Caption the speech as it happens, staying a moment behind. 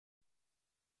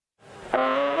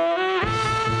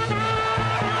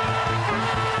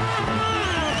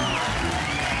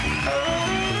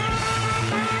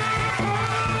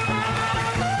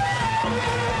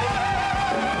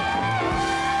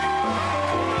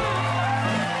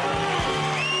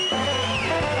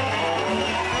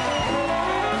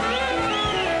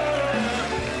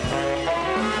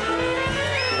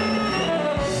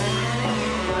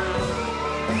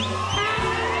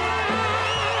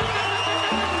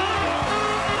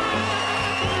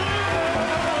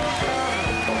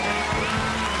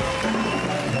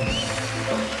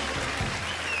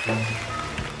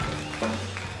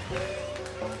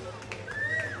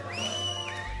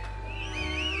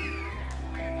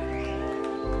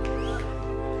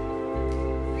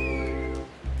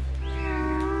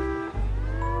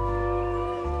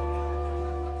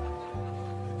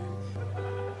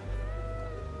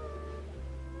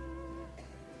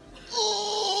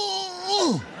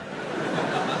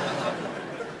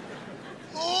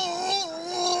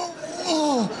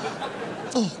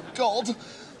God.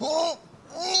 Oh.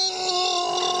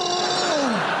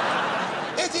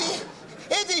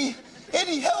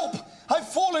 Eddie, help! I've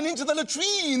fallen into the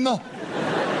latrine.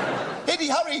 Eddie,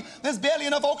 hurry! There's barely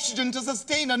enough oxygen to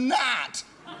sustain a gnat.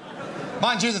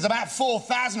 Mind you, there's about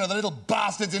 4,000 of the little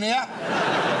bastards in here.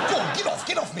 Go on,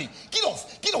 get off me! Get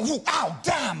off! Ooh, ow,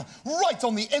 damn! Right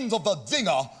on the end of the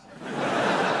dinger.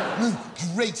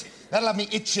 Great. That'll have me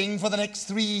itching for the next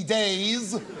 3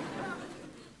 days.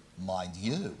 Mind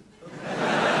you.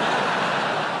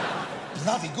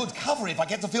 Bloody good cover if I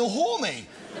get to feel horny.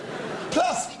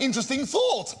 Plus, interesting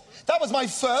thought. That was my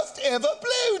first ever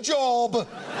blowjob.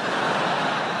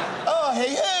 Oh,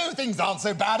 hey-ho, things aren't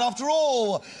so bad after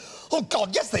all. Oh,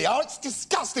 God, yes they are. It's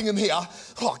disgusting in here.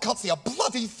 Oh, I can't see a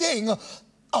bloody thing.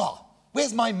 Ah,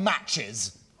 where's my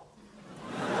matches?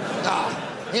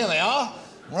 Ah, here they are.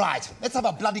 Right, let's have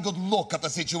a bloody good look at the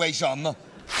situation.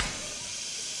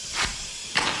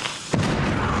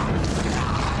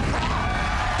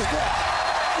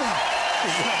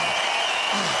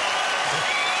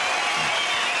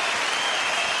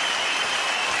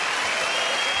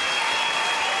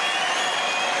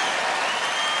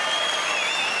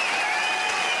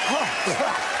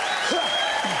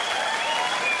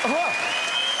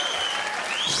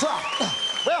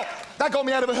 Well, that got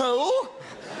me out of a hole.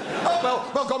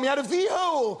 Oh, well, got me out of the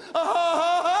hole.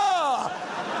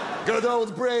 Good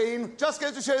old brain. Just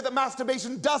goes to show that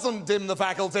masturbation doesn't dim the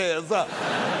faculties.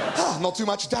 Not too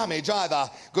much damage either.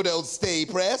 Good old stay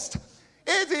pressed.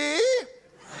 Eddie!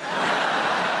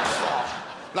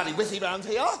 Bloody whiffy round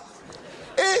here.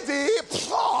 Eddie!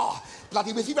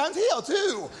 Bloody whiffy round here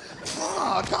too.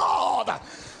 God!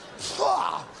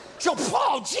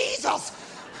 Oh, Jesus!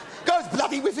 God, it's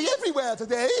bloody whiffy everywhere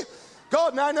today.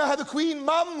 God, now I know how the Queen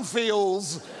Mum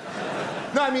feels.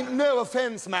 No, I mean, no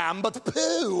offence, ma'am, but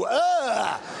poo.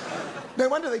 No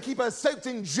wonder they keep her soaked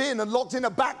in gin and locked in a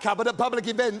back cupboard at public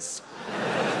events.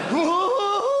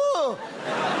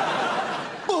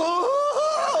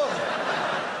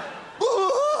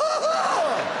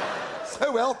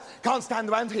 So, well, can't stand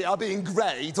around here being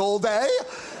great all day.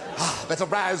 Better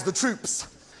rouse the troops.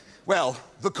 Well,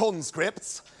 the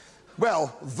conscripts.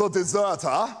 Well, the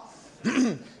deserter.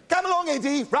 Come along,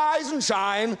 Eddie, rise and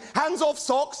shine. Hands off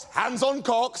socks, hands on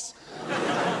cocks.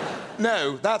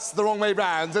 No, that's the wrong way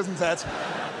round, isn't it?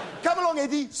 Come along,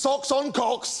 Eddie, socks on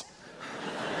cocks.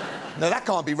 No, that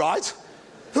can't be right.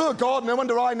 Oh, God, no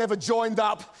wonder I never joined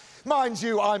up. Mind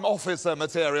you, I'm officer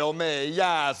material, me.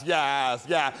 Yes.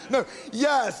 No,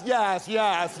 yes.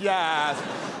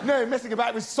 No, messing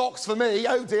about with socks for me.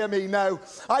 Oh, dear me, no.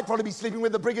 I'd probably be sleeping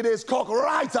with the Brigadier's cock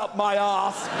right up my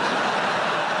arse.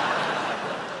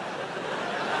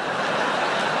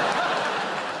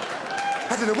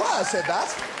 I don't know why I said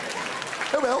that.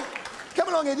 Oh, well. Come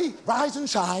along, Eddie. Rise and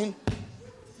shine.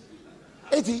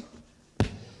 Eddie.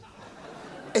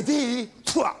 Eddie.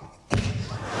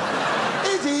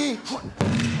 Eddie.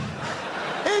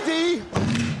 Eddie.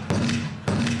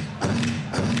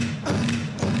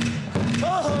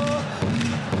 Oh,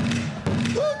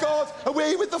 God.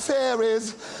 Away with the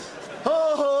fairies.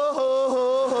 Come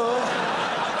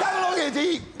along,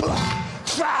 Eddie.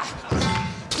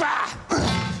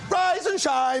 Rise and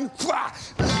shine.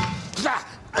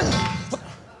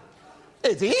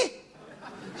 Eddie?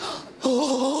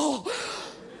 Oh,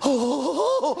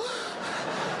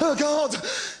 God.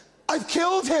 I've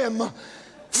killed him.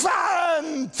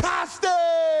 Fantastic!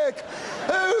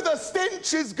 Oh, the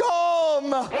stench is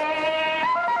gone.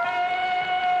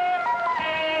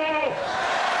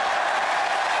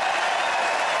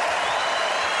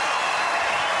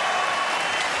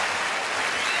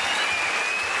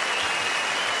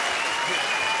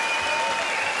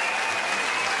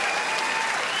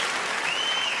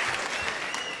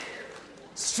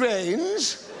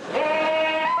 Strange.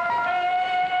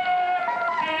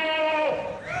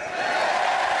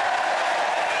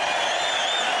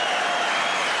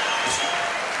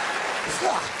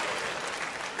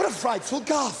 What a frightful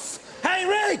guff. Hey,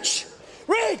 Rich!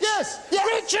 Rich! Yes!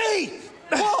 Richie!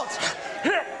 What?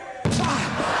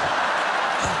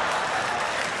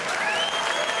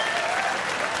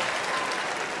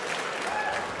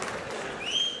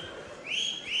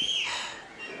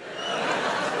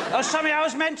 That's something I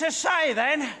was meant to say,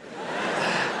 then.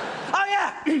 Oh,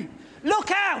 yeah. Look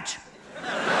out!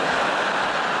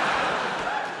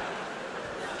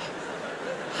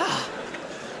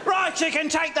 Right, you can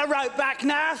take the rope back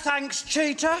now, thanks,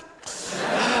 cheater.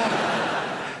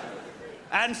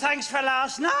 And thanks for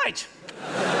last night.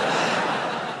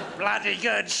 Bloody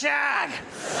good shag.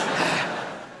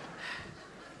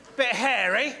 Bit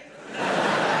hairy.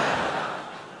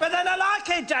 But then I like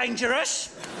it dangerous.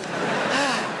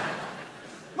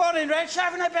 Morning, Rich.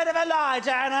 Having a bit of a lie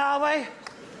down, are we?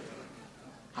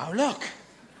 Oh, look.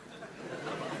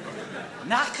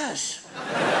 Knackers.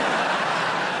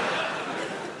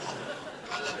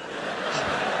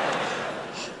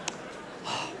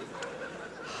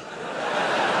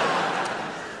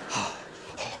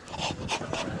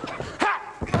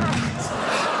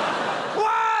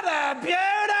 What a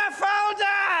beautiful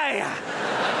day!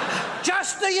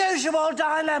 Just the usual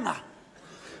dilemma.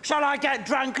 Shall I get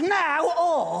drunk now,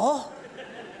 or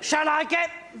shall I get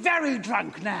very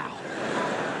drunk now?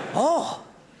 Oh,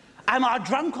 am I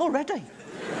drunk already?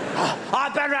 Oh,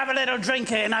 I'd better have a little drink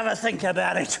here and have a think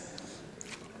about it.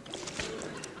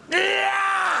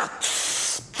 Yeah!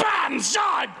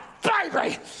 Banzai,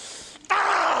 baby!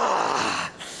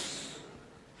 Ah!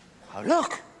 Oh,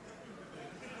 look.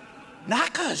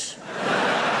 Knackers.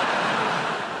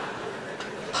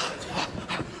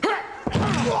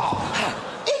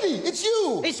 Eddie, it's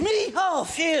you! It's me? Oh,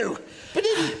 phew. But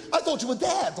Eddie, I thought you were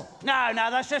dead. No,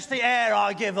 that's just the air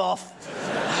I give off.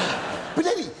 But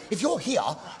Eddie, if you're here,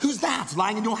 who's that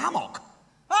lying in your hammock?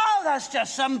 Oh, that's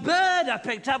just some bird I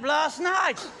picked up last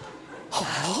night.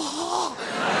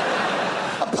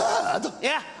 A bird?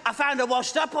 Yeah, I found her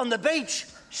washed up on the beach.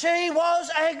 She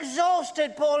was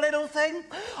exhausted, poor little thing.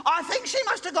 I think she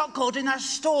must have got caught in that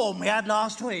storm we had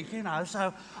last week, you know,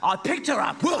 so I picked her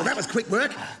up. Well, that was quick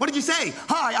work. What did you say?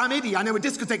 Hi, I'm Eddie. I know a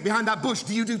discotheque behind that bush.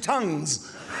 Do you do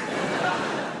tongues?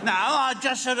 No, I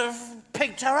just sort of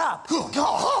picked her up. Oh,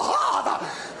 God!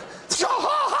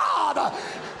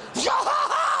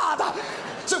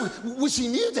 So, was she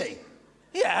nudie?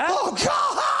 Yeah. Oh,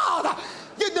 God!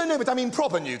 Yeah, no, but I mean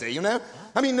proper nudie, you know?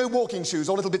 I mean, no walking shoes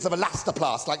or little bits of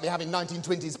elastoplast like they have in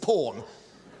 1920s porn.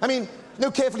 I mean, no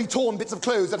carefully torn bits of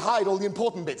clothes that hide all the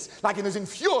important bits, like in those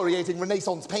infuriating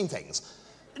Renaissance paintings.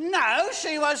 No,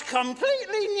 she was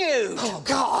completely nude. Oh,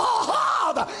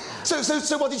 God!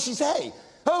 So what did she say?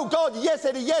 Oh, God, yes,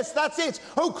 Eddie, yes, that's it.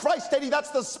 Oh, Christ, Eddie,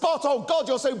 that's the spot. Oh, God,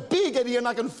 you're so big, Eddie, and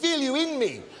I can feel you in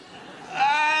me.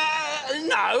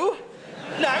 No.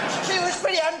 No, she was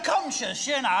pretty unconscious,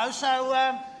 you know, so,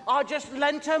 I just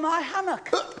lent her my hammock.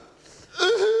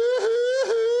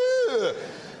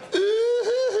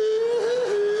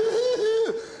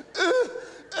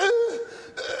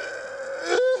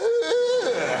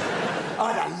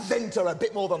 I'd have lent her a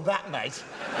bit more than that, mate.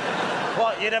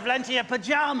 What, you'd have lent her your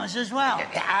pyjamas as well?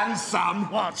 And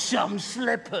some. What, some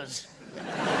slippers?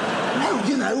 No,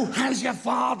 you know, how's your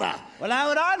father? Well, how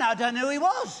would I know? I don't know who he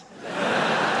was.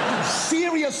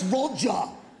 Serious Roger.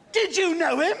 Did you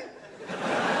know him?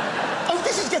 Oh,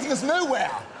 this is getting us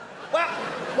nowhere. Well,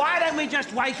 why don't we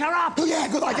just wake her up? Oh, yeah,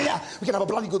 good idea. We can have a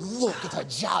bloody good look at her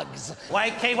jugs.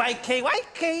 Wakey, wakey,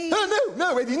 wakey.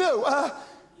 No, Eddie, no.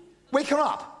 Wake her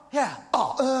up. Yeah.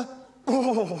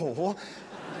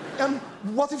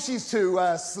 What if she's too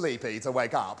sleepy to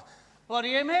wake up? What do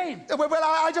you mean? Well,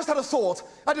 I just had a thought.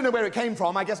 I don't know where it came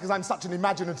from, I guess because I'm such an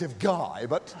imaginative guy,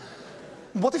 but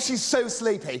what if she's so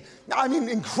sleepy? I mean,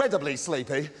 incredibly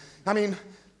sleepy. I mean,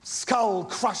 skull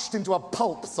crushed into a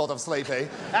pulp sort of sleepy.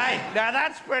 Hey, now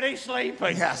that's pretty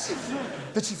sleepy. Yes.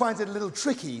 That she finds it a little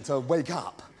tricky to wake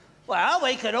up. Well,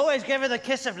 we could always give her the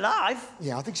kiss of life.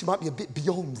 Yeah, I think she might be a bit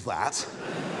beyond that.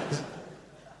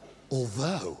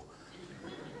 Although...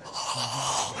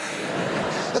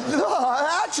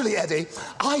 Actually, Eddie,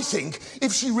 I think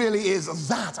if she really is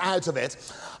that out of it,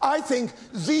 I think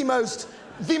the most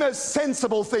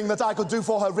sensible thing that I could do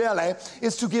for her, really,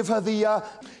 is to give her the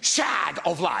shag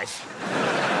of life.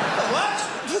 What?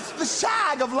 The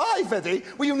shag of life, Eddie.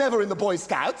 Were you never in the Boy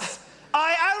Scouts?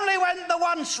 I only went the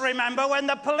once, remember, when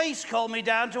the police called me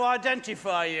down to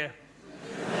identify you.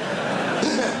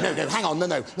 No, hang on,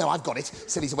 no, I've got it.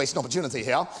 Silly to waste an opportunity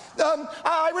here.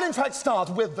 I will in fact start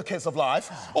with the kiss of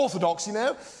life. Orthodox, you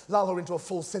know. Lull her into a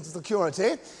false sense of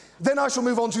security. Then I shall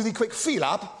move on to the quick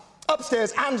feel-up,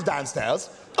 upstairs and downstairs,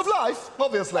 of life,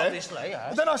 obviously. Obviously,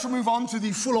 yes. Then I shall move on to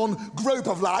the full-on grope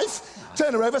of life.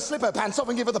 Turn her over, slip her pants off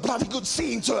and give her the bloody good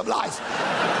seeing to of life.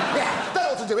 Yeah,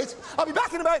 that ought to do it. I'll be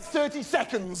back in about 30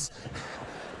 seconds.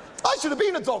 I should have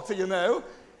been a doctor, you know.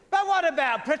 But what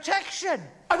about protection?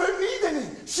 I won't need any.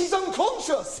 She's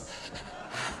unconscious.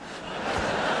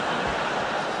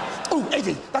 Oh,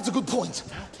 Eddie, that's a good point.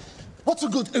 What's a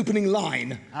good opening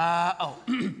line?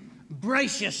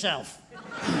 Brace yourself.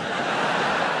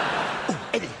 Oh,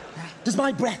 Eddie, does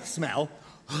my breath smell?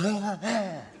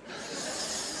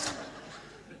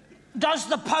 Does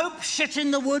the Pope shit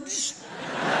in the woods?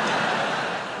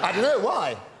 I don't know,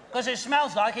 why? Because it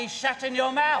smells like he's shat in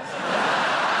your mouth.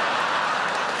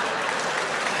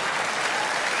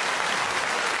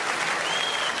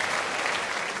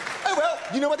 Oh, well,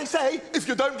 You know what they say? If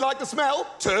you don't like the smell,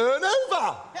 turn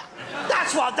over.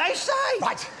 That's what they say.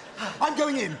 Right. I'm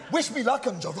going in. Wish me luck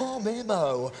and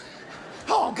Geronimo.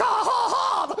 Oh,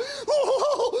 God!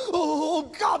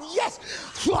 Oh, God, yes!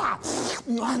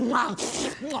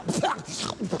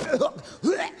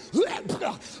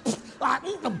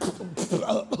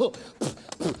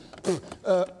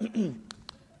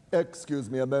 Excuse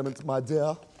me a moment, my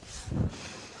dear.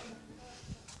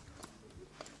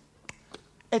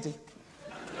 Eddie.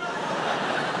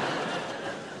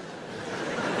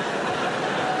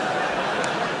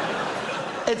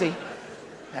 Eddie.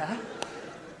 Yeah?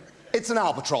 It's an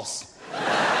albatross.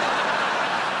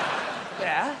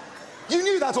 Yeah? You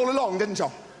knew that all along, didn't you?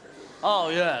 Oh,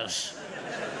 yes.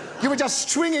 You were just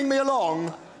stringing me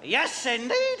along. Yes,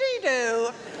 indeed he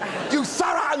do. You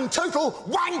thorough and total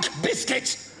wank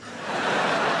biscuit!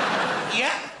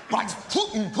 Yeah? Right.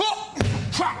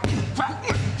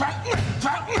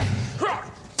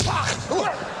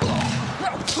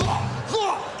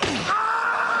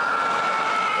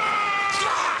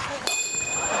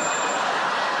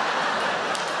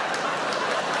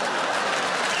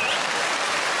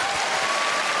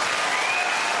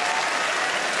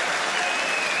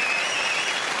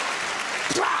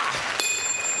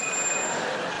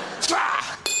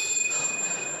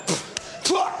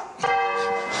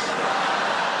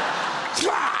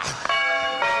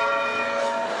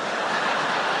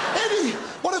 Eddie,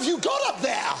 what have you got up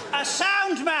there? A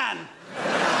sound man.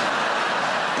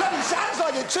 Bloody sounds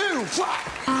like it too.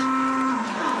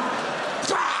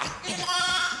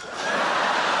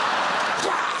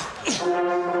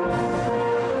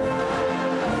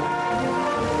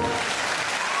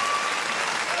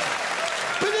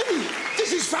 But Eddie,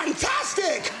 this is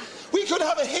fantastic. We could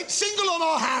have a hit single on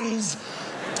our hands.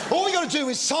 All we got to do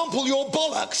is sample your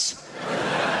bollocks.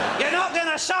 You're not going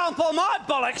to sample my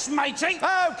bollocks, matey.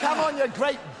 Oh, come on, you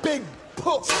great big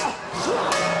put.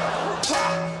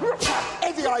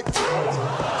 Eddie,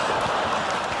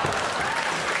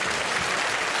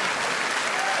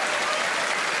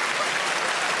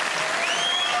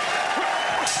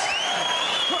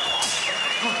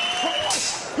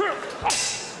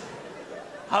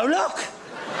 Oh, look.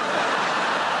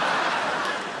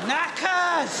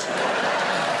 Knackers.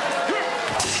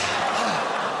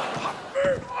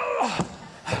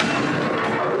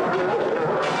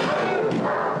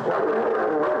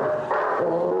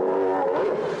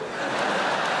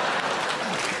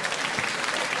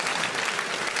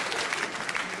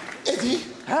 Eddie?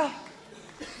 Huh?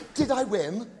 Did I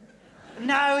win?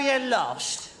 No, you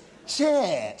lost.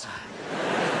 Shit.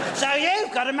 So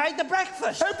you've got to make the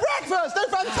breakfast. Oh, breakfast! Oh,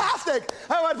 fantastic!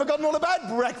 Oh, I'd forgotten all about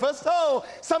breakfast. Oh,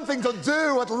 something to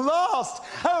do at last.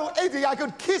 Oh, Eddie, I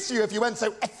could kiss you if you weren't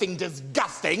so effing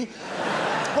disgusting.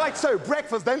 Right, so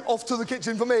breakfast then, off to the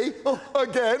kitchen for me. Oh,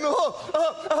 again.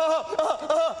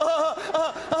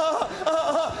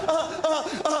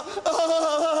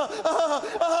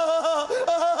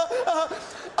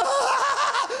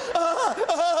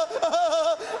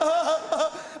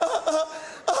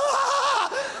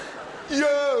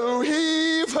 Yo,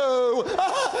 heave ho!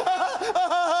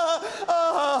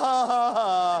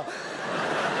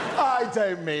 I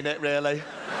don't mean it, really.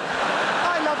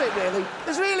 I love it, really.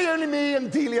 There's really only me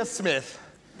and Delia Smith.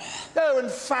 Oh,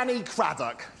 and Fanny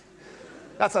Craddock.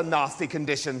 That's a nasty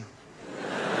condition.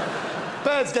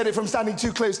 Birds get it from standing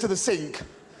too close to the sink.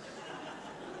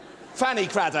 Fanny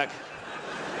Craddock.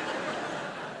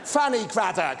 Fanny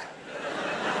Craddock.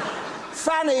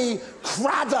 Fanny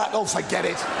Craddock. Oh, forget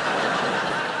it.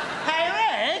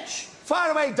 Hey, Rich.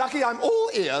 Fire away, Ducky. I'm all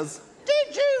ears.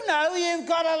 Did you know you've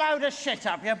got a load of shit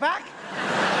up your back?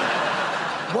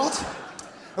 What?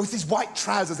 Oh, it's these white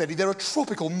trousers, Eddie. They're a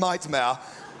tropical nightmare.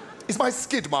 Is my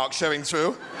skid mark showing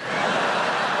through?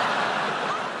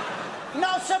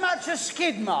 Not so much a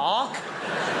skid mark,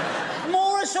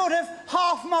 more a sort of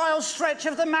half-mile stretch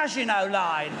of the Maginot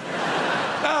Line.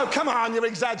 Oh, come on, you're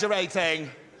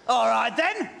exaggerating. All right,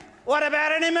 then. What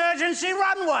about an emergency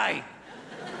runway?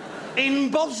 In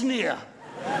Bosnia.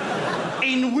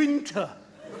 In winter.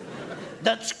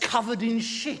 That's covered in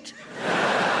shit.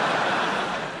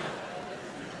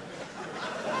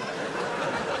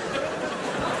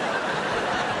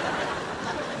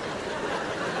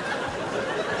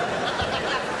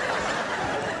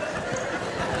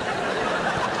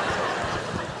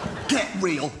 Get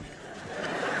real.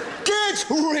 Get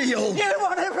real! You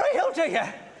want it real, do you?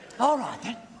 All right,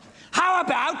 then. How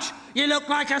about you look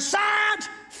like a sad,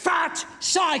 fat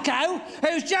psycho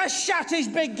who's just shut his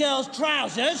big girl's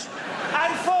trousers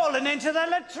and fallen into the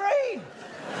latrine?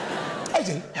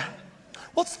 Eddie,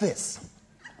 what's this?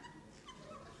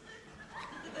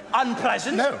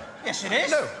 Unpleasant? No. Yes, it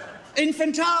is. No.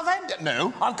 Infantile, then?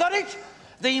 No. I've got it.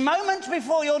 The moment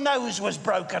before your nose was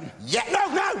broken. Yeah, no!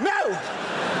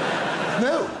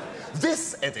 No.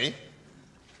 This, Eddie,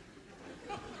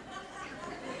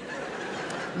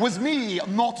 was me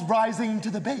not rising to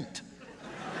the bait.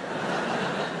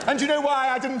 And you know why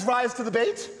I didn't rise to the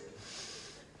bait?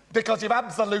 Because you've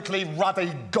absolutely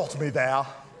ruddy got me there.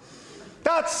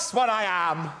 That's what I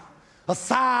am. A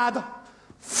sad,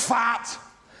 fat...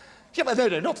 Yeah, but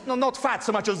no, not fat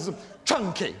so much as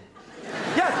chunky.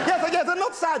 Yes, and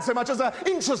not sad so much as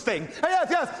interesting.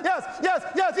 Yes,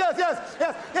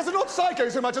 and not psycho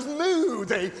so much as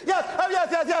moody. Yes.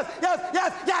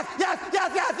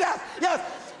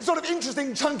 Sort of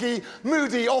interesting, chunky,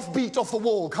 moody, offbeat, off the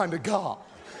wall kind of guy.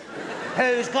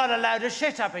 Who's got a load of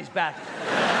shit up his back?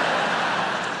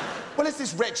 Well, it's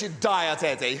this wretched diet,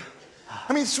 Eddie.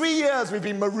 I mean, 3 years we've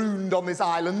been marooned on this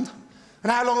island.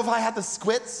 And how long have I had the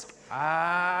squits?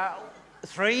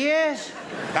 3 years?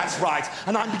 That's right,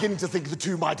 and I'm beginning to think the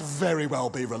two might very well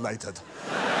be related.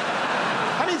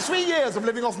 I mean, 3 years of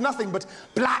living off nothing but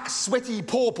black, sweaty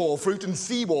pawpaw fruit and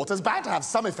seawater's bound to have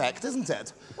some effect, isn't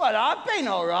it? Well, I've been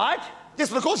all right. Yes,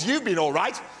 but of course you've been all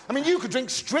right. I mean, you could drink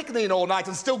strychnine all night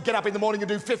and still get up in the morning and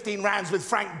do 15 rounds with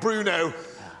Frank Bruno.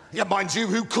 Yeah, mind you,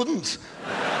 who couldn't?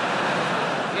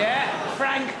 Yeah,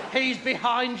 Frank, he's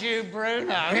behind you, Bruno.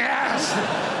 Yes!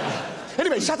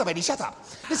 Anyway, shut up, Eddie, shut up.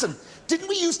 Listen, didn't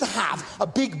we used to have a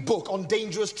big book on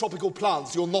dangerous tropical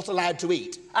plants you're not allowed to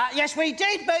eat? Yes, we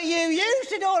did, but you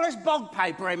used it all as bog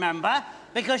paper, remember?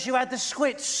 Because you had the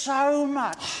squid so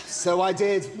much. So I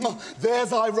did. Oh,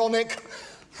 there's ironic.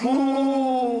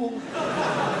 Ooh.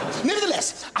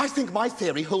 Nevertheless, I think my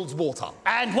theory holds water.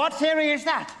 And what theory is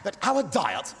that? That our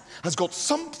diet has got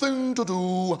something to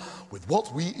do with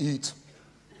what we eat.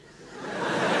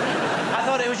 I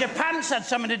thought it was your pants had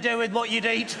something to do with what you'd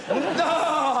eat.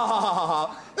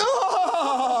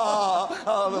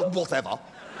 Whatever.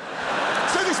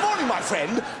 So this morning, my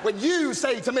friend, when you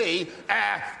say to me,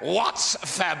 what's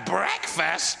for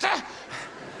breakfast?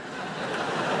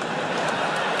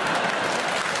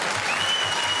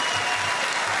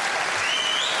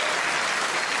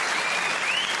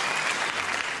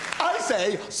 I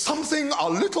say something a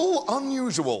little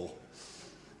unusual.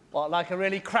 What, like a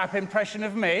really crap impression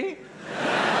of me?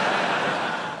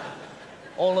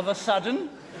 All of a sudden?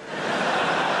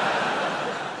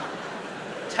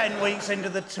 10 weeks into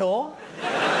the tour?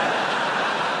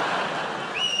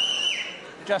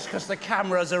 Just because the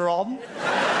cameras are on?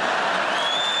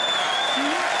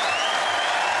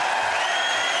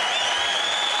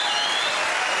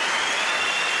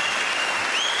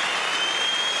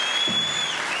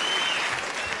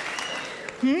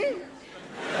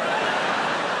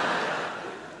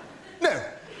 No.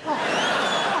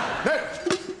 No.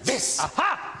 This.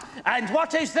 Aha! And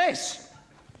what is this?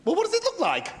 Well, what does it look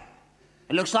like?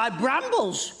 It looks like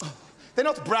brambles. They're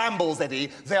not brambles,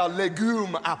 Eddie. They are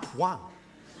légumes à point.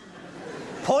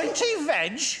 Pointy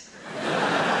veg?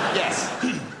 Yes.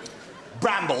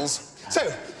 Brambles.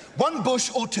 So, one bush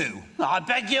or two? I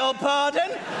beg your pardon?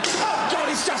 Oh, God,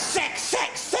 it's just sex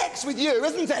with you,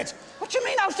 isn't it? What do you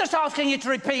mean? I was just asking you to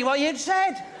repeat what you'd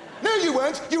said. No, you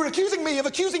weren't. You were accusing me of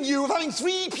accusing you of having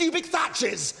 3 pubic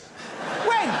thatches.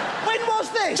 When? When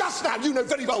was this? Just now. You know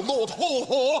very well, Lord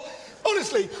Haw.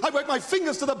 Honestly, I worked my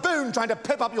fingers to the bone trying to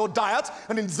pep up your diet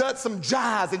and insert some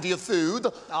jazz into your food.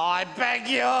 I beg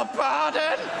your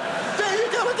pardon? There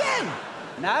you go again.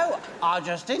 No, I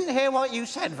just didn't hear what you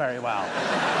said very well.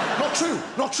 Not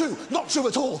true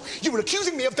at all. You were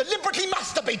accusing me of deliberately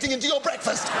masturbating into your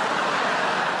breakfast.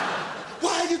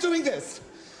 Why are you doing this?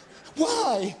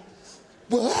 Why?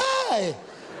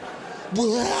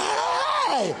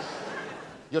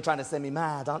 You're trying to send me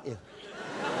mad, aren't you?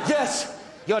 Yes,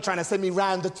 you're trying to send me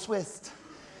round the twist.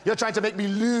 You're trying to make me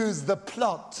lose the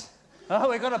plot. Oh,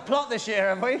 we've got a plot this year,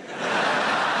 have we?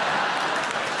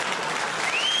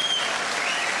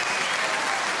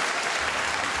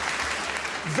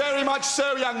 Very much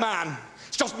so, young man.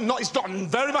 It's not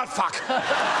very much fuck.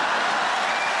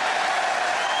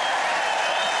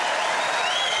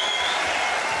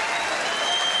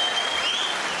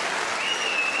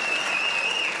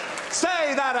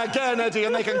 Say that again, Eddie,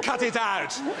 and they can cut it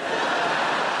out.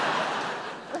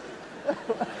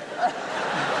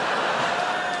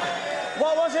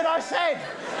 What was it I said?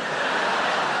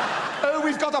 Oh,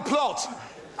 we've got a plot.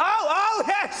 Oh,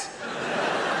 yes!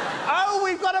 Oh,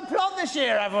 we've got a plot this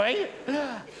year, have we?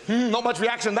 Not much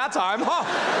reaction that time, huh?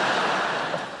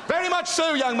 Very much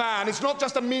so, young man. It's not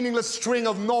just a meaningless string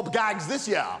of knob gags this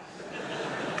year.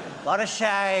 What a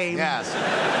shame. Yes.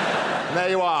 And there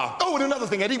you are. Oh, and another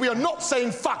thing, Eddie, we are not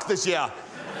saying fuck this year.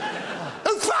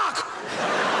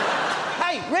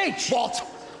 Rich! What?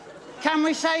 Can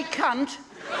we say cunt?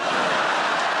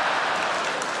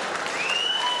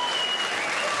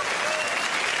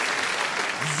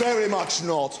 Very much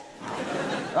not.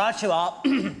 Right you are.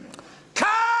 Cut!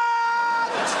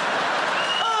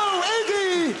 Oh,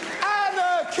 Eddie!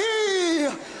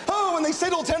 Anarchy! Oh, and they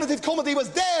said alternative comedy was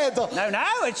dead.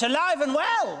 No, it's alive and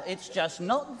well. It's just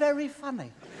not very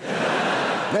funny.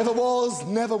 Never was,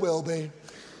 never will be.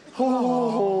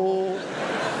 Oh.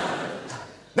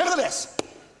 Nevertheless,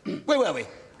 where were we?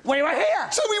 We were here.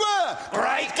 So we were.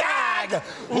 Great gag.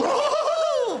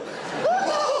 Woo-hoo!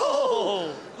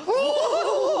 Woo-hoo!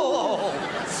 Woo-hoo!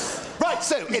 Right,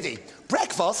 so, Eddie,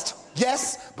 breakfast,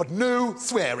 yes, but no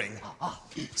swearing.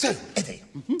 So, Eddie,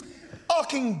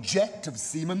 arcing jet of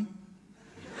semen.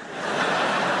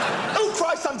 Oh,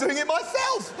 Christ, I'm doing it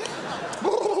myself.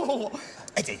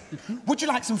 Eddie, would you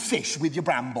like some fish with your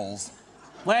brambles?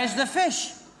 Where's the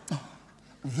fish?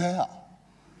 There.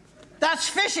 That's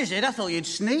fish, is it? I thought you'd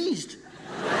sneezed.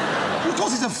 Well, of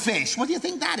course it's a fish. What do you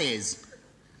think that is?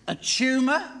 A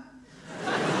tumour?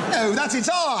 No, that's its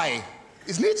eye,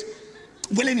 isn't it?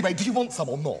 Well, anyway, do you want some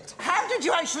or not? How did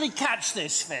you actually catch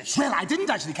this fish? Well, I didn't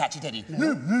actually catch it, Eddie.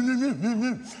 No,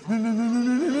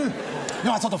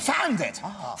 I sort of found it,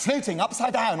 floating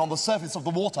upside down on the surface of the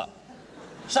water.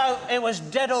 So it was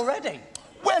dead already?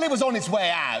 Well, it was on its way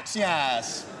out,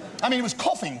 yes. I mean, it was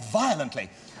coughing violently,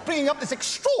 bringing up this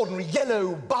extraordinary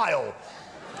yellow bile,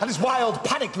 and this wild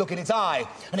panic look in its eye,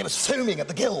 and it was foaming at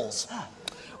the gills.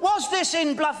 Was this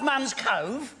in Bluffman's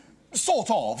Cove?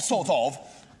 Sort of.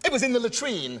 It was in the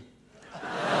latrine.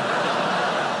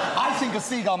 I think a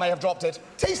seagull may have dropped it.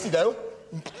 Tasty, though.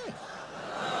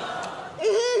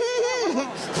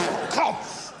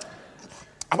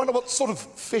 I wonder what sort of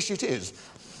fish it is.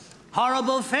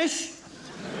 Horrible fish?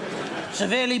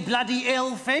 Severely bloody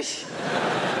ill fish?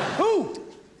 Ooh,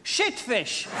 shit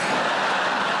fish.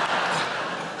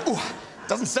 Ooh,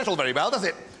 doesn't settle very well, does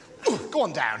it? Ooh, go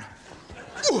on down.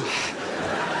 Ooh.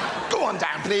 Go on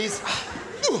down, please.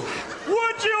 Ooh.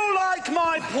 Would you like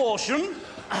my portion?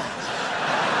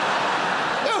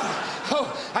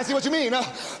 Oh, I see what you mean. No,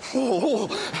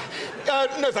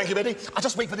 thank you, Eddie. I'll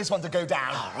just wait for this one to go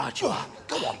down. Oh, right, you are.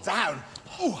 Go on down.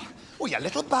 Ooh, you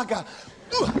little bugger.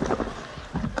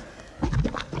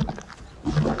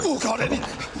 Oh, God, Eddie.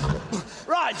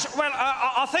 Right, well,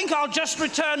 I think I'll just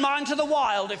return mine to the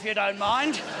wild, if you don't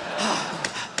mind.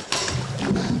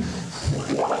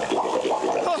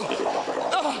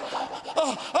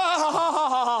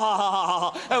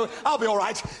 Oh, I'll be all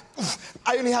right.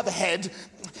 I only have the head.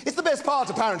 It's the best part,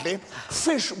 apparently.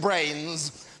 Fish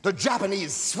brains. The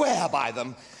Japanese swear by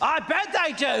them. I bet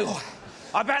they do.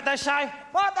 I bet they say,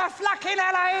 what the fucking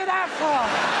hell are you that for?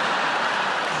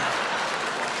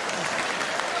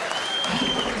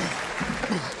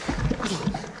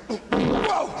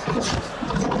 Whoa!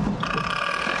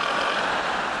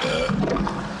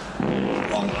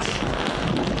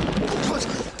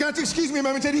 Can you excuse me a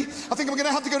moment, Eddie? I think I'm going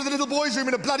to have to go to the little boys' room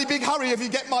in a bloody big hurry, if you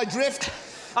get my drift.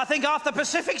 I think half the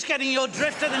Pacific's getting your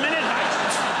drift at the minute, mate.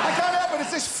 I can't help it,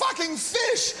 it's this fucking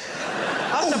fish!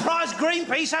 I'm surprised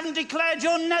Greenpeace haven't declared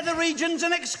your nether regions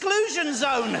an exclusion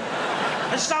zone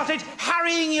and started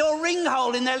harrying your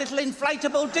ringhole in their little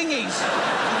inflatable dinghies.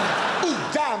 Ooh,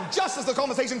 damn, just as the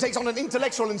conversation takes on an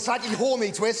intellectual and slightly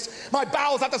horny twist, my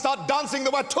bowels have to start dancing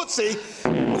the word Tootsie.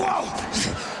 Whoa!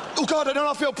 Oh, God, I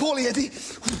don't feel poorly, Eddie.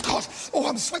 Oh, God. Oh,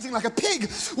 I'm sweating like a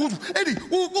pig. Oh, Eddie.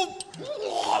 Oh.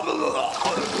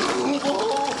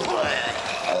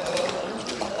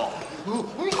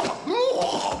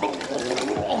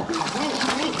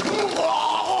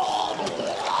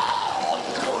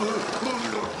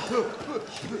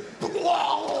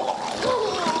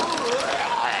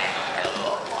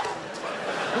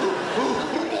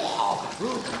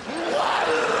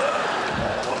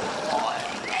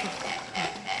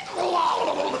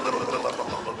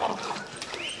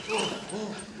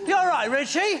 You all right,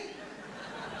 Richie?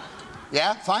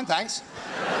 Yeah, fine, thanks.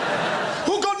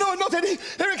 Oh, God, no, not Eddie.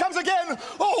 Here it comes again.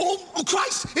 Oh,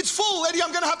 Christ, it's full, Eddie.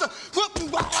 I'm going to have to...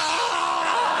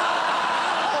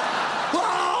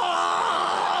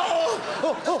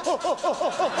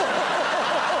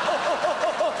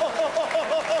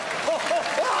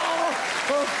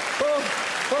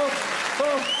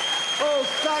 Oh,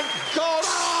 thank God.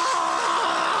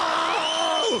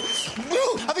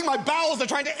 I think my bowels are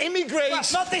trying to immigrate. Well,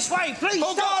 not this way, please.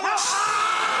 Oh, stop.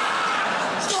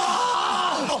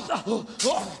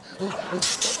 God.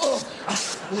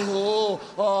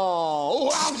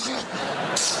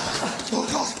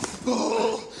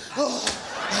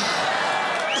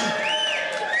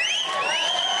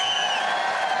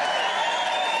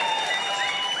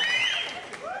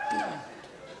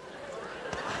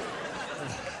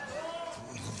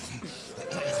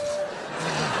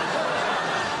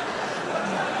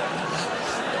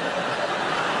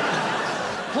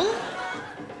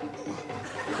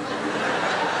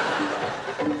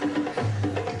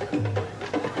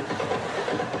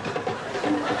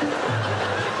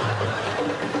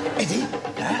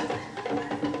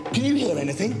 hear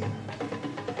anything.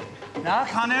 No, I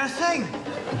can't hear a thing.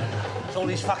 It's all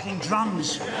these fucking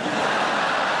drums. No.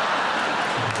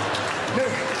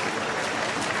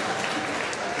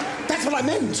 That's what I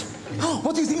meant. Oh,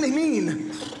 what do you think they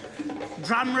mean?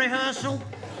 Drum rehearsal?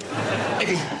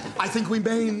 Eddie, I think we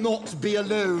may not be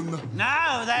alone.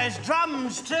 No, there's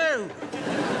drums too.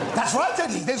 That's right,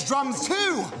 Eddie, there's drums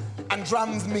too. And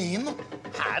drums mean?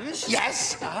 Hands?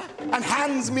 Yes. And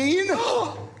hands mean?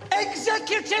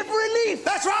 Executive relief!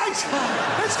 That's right!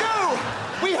 Let's go!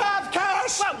 We have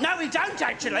cash! Well, no, we don't,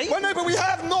 actually. Well, no, but we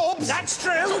have knobs! That's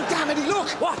true! Oh, damn, Eddie, look!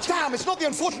 What? Damn, it's not the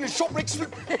unfortunate shop Rick's... Oh,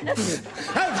 damn,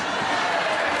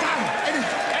 Eddie!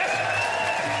 Yes?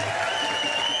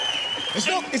 It's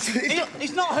not...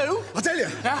 It's not who? I'll tell you.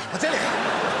 Yeah? I'll tell you.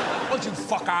 Why don't you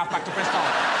fuck off back to Bristol?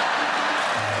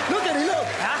 Look, Eddie, look!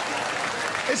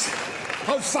 Huh? It's...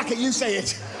 Oh, fuck it, you say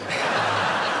it.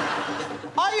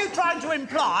 Are you trying to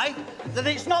imply that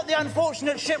it's not the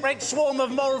unfortunate shipwrecked swarm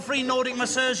of moral-free Nordic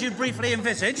masseurs you briefly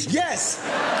envisaged? Yes!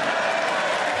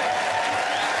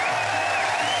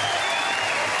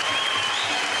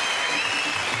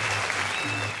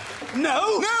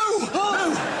 No! No!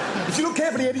 No! If you look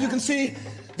carefully, Eddie, you can see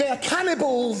they're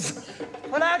cannibals.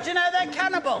 Well, how do you know they're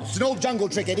cannibals? It's an old jungle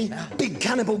trick, Eddie. Big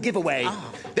cannibal giveaway.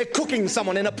 Oh. They're cooking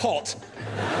someone in a pot.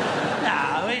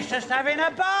 No, he's just having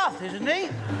a bath, isn't he?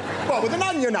 Well, with an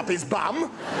onion up his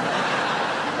bum.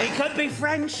 He could be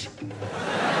French.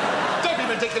 Don't be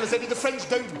ridiculous, Eddie. The French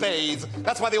don't bathe.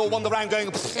 That's why they all wander around going...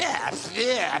 Well, who do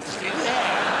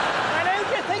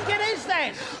you think it is,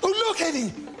 then? Oh, look,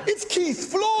 Eddie. It's Keith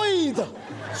Floyd.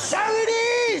 So it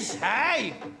is!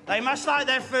 Hey, they must like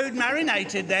their food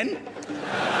marinated, then.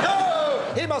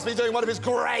 No! He must be doing one of his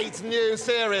great new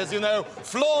series, you know,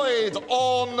 Floyd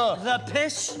on... The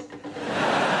piss?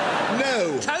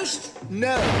 No. Toast?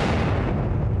 No.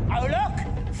 Oh, look!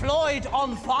 Floyd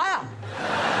on fire.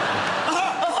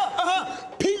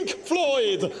 Pink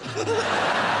Floyd.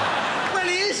 Well,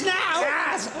 he is now.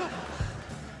 Yes.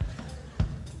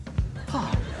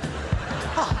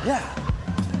 Oh, yeah.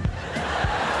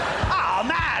 Oh,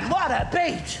 man, what a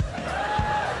beat.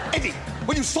 Eddie,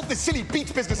 will you stop this silly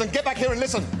beat business and get back here and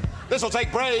listen? This'll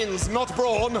take brains, not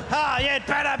brawn. Oh, you'd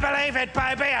better believe it,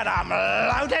 baby, and I'm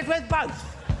loaded with both.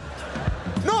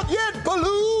 Not yet,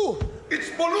 Baloo! It's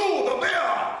Baloo the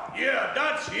bear! Yeah,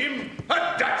 that's him.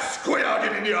 And that's squared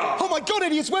in here. Oh, my God,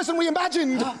 Eddie, it's worse than we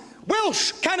imagined.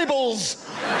 Welsh cannibals.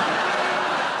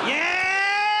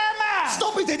 Yeah, man!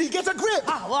 Stop it, Eddie, get a grip.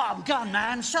 Oh, well, I'm gone,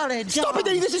 man. Solid. Stop it,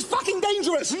 Eddie, this is fucking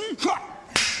dangerous.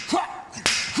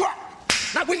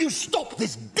 Now, will you stop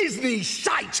this Disney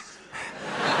shite?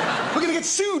 We're gonna get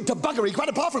sued to buggery, quite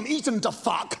apart from eaten to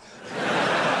fuck.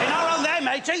 You're not wrong there,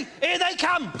 matey. Here they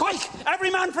come. Quick, every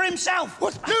man for himself.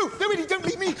 What? No, Eddie, don't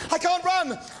leave me. I can't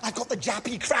run. I've got the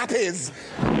jappy crappies.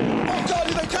 Oh, God,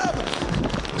 here they come.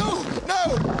 No,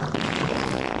 no.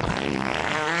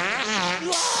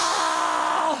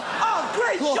 Oh,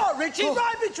 great shot, Richie.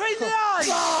 Right between the eyes.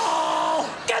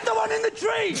 Get the one in the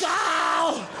tree.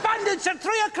 Bandits at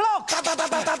 3 o'clock.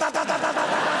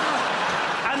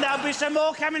 And there'll be some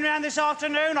more coming round this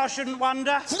afternoon, I shouldn't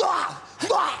wonder.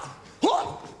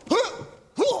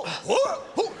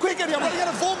 Quick, Eddie, I'm running out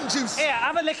of vom juice. Here,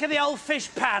 have a lick of the old fish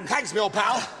pan. Thanks, me old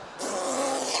pal.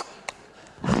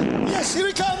 Yes, here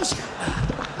he comes.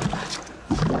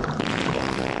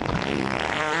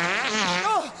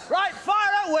 Oh, Right,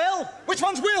 fire at will. which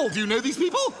one's Will? Do you know these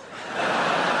people?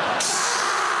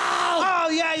 Oh,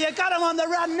 yeah, you got them on the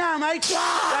run now, mate.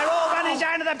 They're all running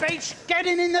down to the beach,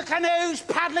 getting in the canoes,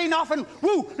 paddling off, and,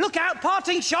 woo, look out,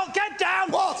 parting shot, get down.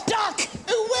 What? Duck.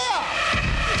 Where?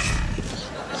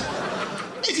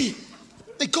 Eddie,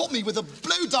 they got me with a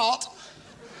blow dart.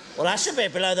 Well, that's a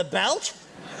bit below the belt.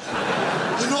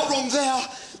 You're not wrong there.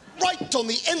 Right on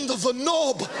the end of the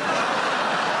knob.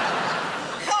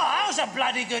 Oh, that was a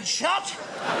bloody good shot.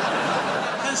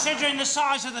 Considering the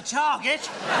size of the target.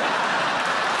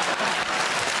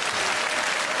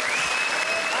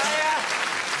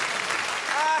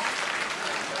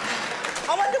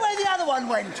 I wonder where the other one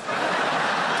went.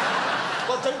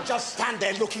 Well, don't just stand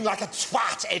there looking like a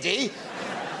twat, Eddie.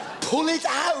 Pull it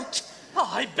out. Oh,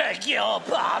 I beg your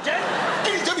pardon.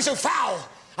 Eddie, don't be so foul.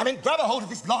 I mean, grab a hold of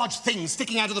this large thing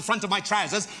sticking out of the front of my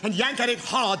trousers and yank at it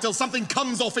hard till something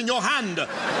comes off in your hand. Oh,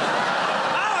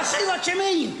 I see what you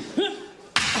mean.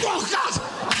 Oh, God!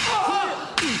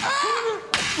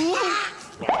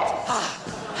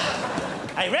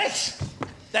 Hey, Rich,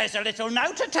 there's a little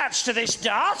note attached to this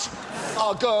dart.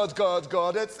 Oh,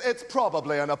 good. It's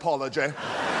probably an apology.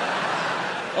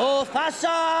 O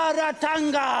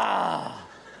Fasaratanga.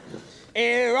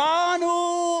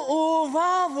 Iranu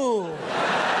Uvavu.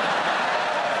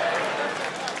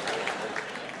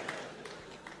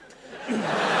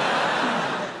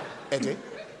 Eddie?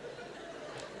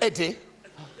 Eddie?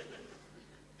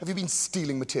 Have you been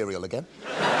stealing material again?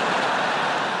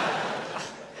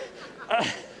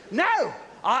 No!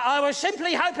 I was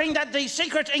simply hoping that the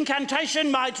secret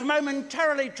incantation might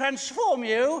momentarily transform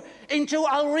you into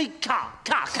Ulrika.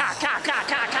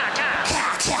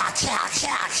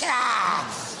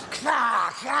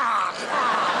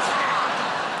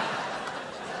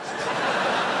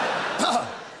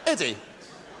 Eddie,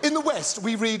 in the West,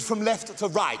 we read from left to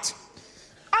right.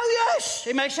 Oh, yes!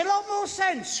 It makes a lot more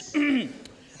sense.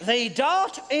 The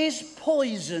dart is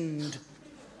poisoned.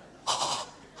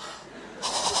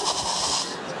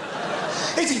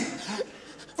 Eddie,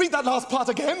 read that last part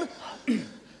again.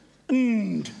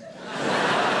 And.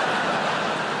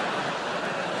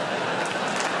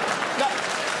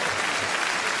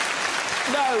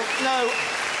 No,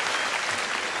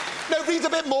 read a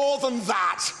bit more than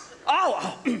that.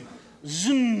 Oh,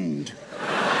 zund.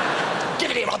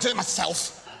 Give it here, I'll do it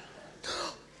myself.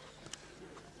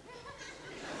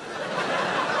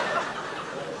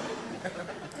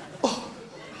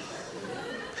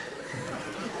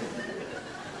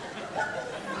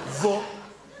 The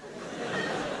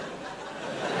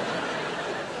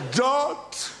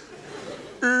dart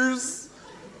is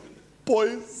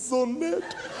poisoned.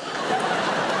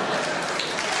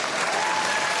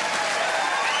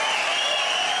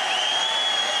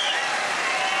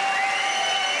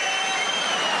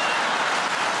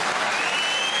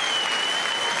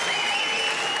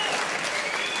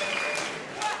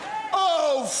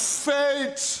 Oh,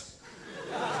 fate!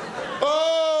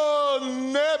 Oh,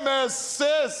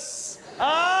 nemesis!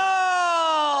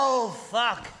 Oh,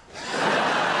 fuck.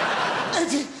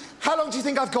 Eddie, how long do you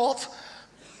think I've got?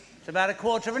 It's about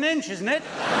 1/4 of an inch, isn't it?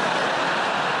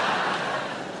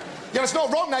 Yeah, it's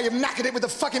not wrong now you've knackered it with the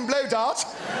fucking blow dart.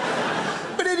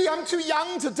 But Eddie, I'm too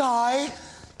young to die.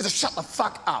 Just shut the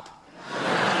fuck up.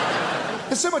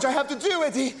 There's so much I have to do,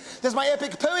 Eddie. There's my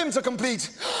epic poem to complete.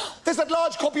 There's that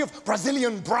large copy of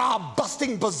Brazilian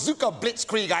bra-busting bazooka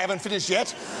blitzkrieg I haven't finished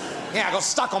yet. Yeah, I got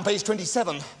stuck on page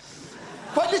 27.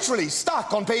 Quite literally,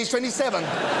 stuck on page 27.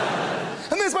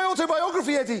 And there's my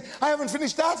autobiography, Eddie. I haven't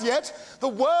finished that yet. The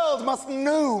world must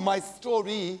know my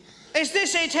story. Is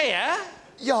this it here?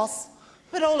 Yes.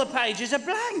 But all the pages are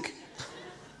blank.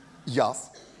 Yes.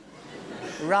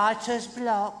 Writer's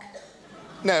block.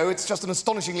 No, it's just an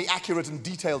astonishingly accurate and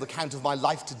detailed account of my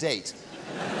life to date.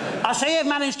 I see you've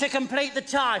managed to complete the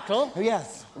title. Oh,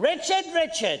 yes. Richard,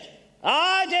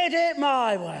 I did it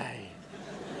my way.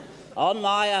 On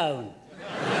my own.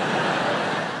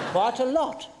 Quite a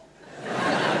lot.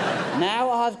 Now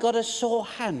I've got a sore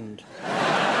hand.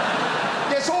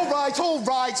 Yes, all right.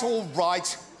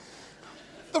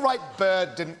 The right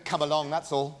bird didn't come along,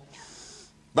 that's all.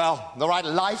 Well, the right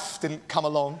life didn't come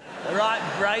along. The right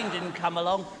brain didn't come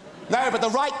along. No, but the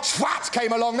right twat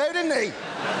came along, though, didn't he?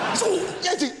 Oh,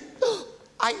 Eddie,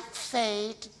 I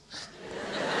failed.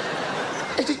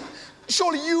 Eddie,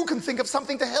 surely you can think of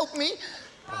something to help me?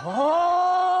 Oh,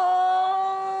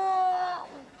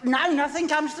 no, nothing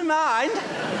comes to mind.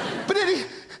 But Eddie,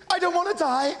 I don't want to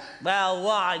die. Well,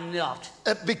 why not?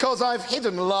 Because I've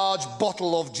hidden a large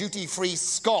bottle of duty-free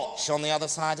scotch on the other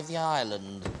side of the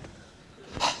island.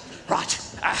 Right.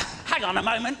 Hang on a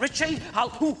moment, Richie.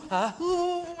 Oh,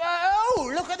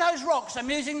 look at those rocks,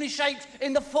 amusingly shaped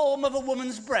in the form of a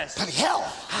woman's breast. Bloody hell!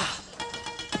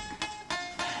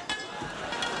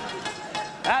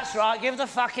 That's right, give the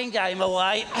fucking game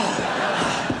away.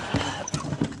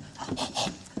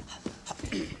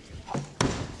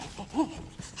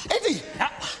 Eddie!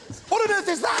 What on earth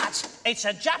is that? It's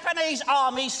a Japanese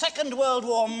Army Second World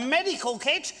War medical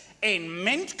kit in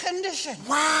mint condition.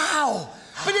 Wow!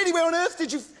 But Eddie, where on earth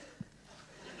did you...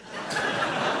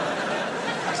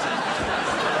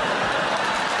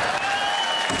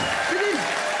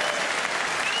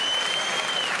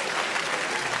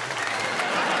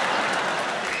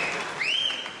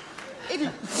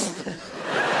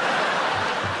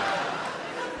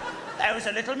 There was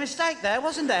a little mistake there,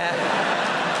 wasn't there?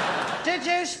 Did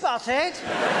you spot it?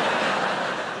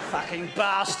 Fucking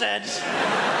bastards.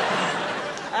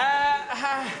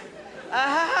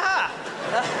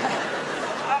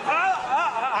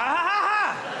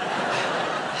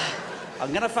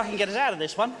 I'm gonna fucking get us out of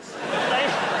this one.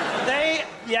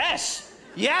 Yes.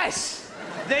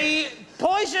 The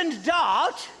poisoned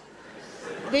dart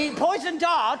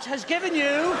has given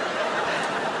you...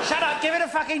 Shut up, give it a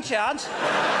fucking chance.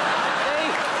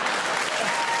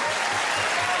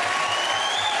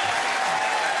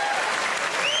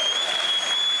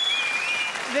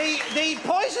 The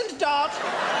poisoned dart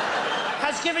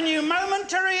has given you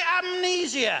momentary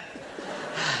amnesia.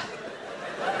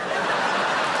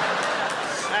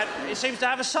 It seems to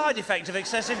have a side effect of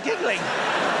excessive giggling.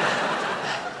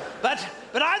 But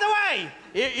either way,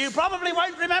 you probably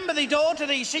won't remember the door to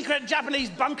the secret Japanese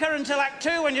bunker until Act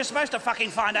 2 when you're supposed to fucking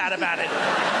find out about it.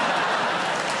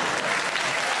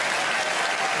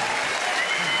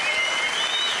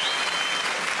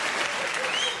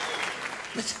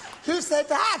 But who said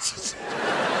that?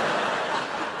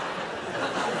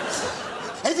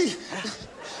 Eddie,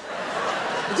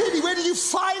 where did you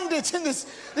find it in this...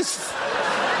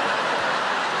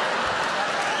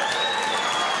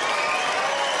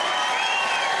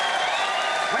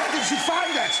 Where did you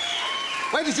find it?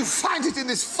 Where did you find it in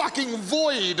this fucking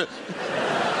void?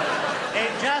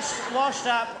 It just washed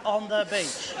up on the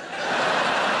beach.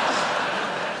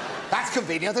 That's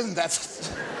convenient, isn't it?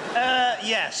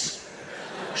 Yes.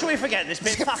 Shall we forget this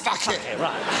bit? Fuck it.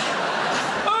 Right.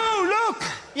 Oh, look!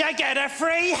 You get a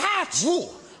free hat! Ooh.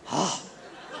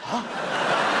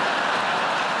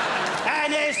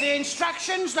 And here's the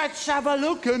instructions. Let's have a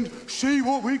look and see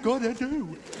what we gotta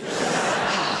do.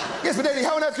 Yes, but Eddie,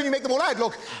 how on earth can you make them all out?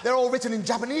 Look, they're all written in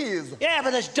Japanese. Yeah,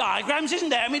 but there's diagrams, isn't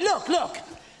there? I mean, look.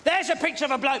 There's a picture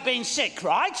of a bloke being sick,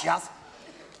 right? Yes.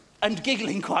 And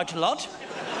giggling quite a lot.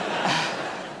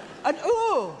 And,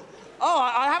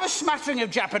 I have a smattering of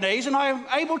Japanese and I'm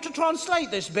able to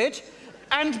translate this bit.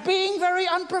 And being very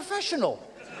unprofessional.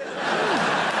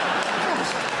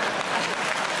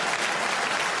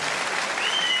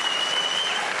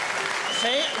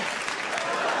 See?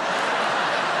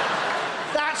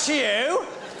 That's you.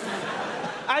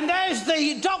 And there's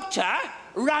the doctor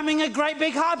ramming a great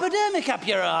big hypodermic up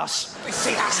your arse.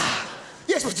 See that?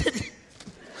 Yes, but Eddie...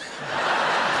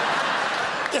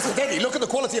 Yes, but Eddie, look at the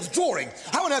quality of drawing.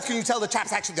 How on earth can you tell the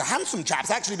handsome chap's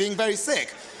actually being very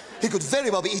sick? He could very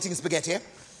well be eating spaghetti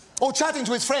or chatting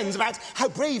to his friends about how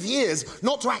brave he is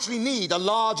not to actually need a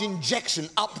large injection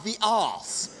up the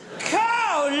arse.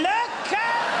 Oh, look at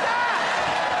that!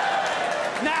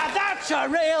 Now, that's a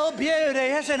real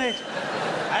beauty, isn't it?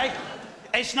 Hey,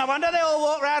 it's no wonder they all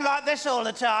walk around like this all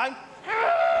the time.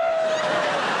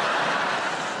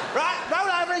 Right,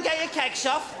 roll over and get your keks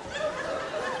off.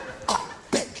 I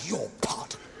beg your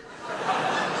pardon.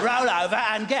 Roll over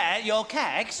and get your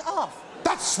keks off.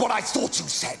 That's what I thought you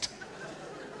said.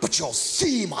 But you'll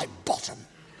see my bottom.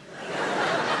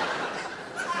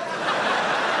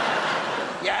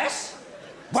 Yes?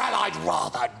 Well, I'd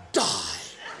rather die.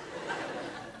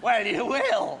 Well, you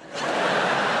will.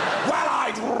 Well,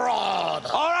 I'd rather.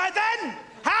 All right, then.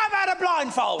 How about a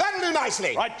blindfold? That'll do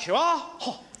nicely. Right, you are.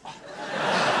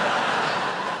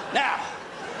 Now,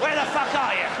 where the fuck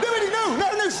are you? No, Eddie,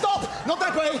 no, stop. Not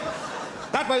that way.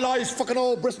 That way lies fucking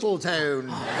old Bristol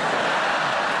town.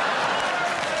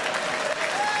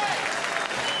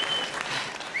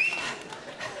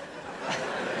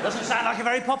 Doesn't sound like a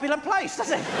very popular place, does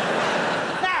it?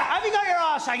 Now, have you got your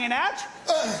arse hanging out?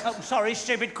 Oh, sorry,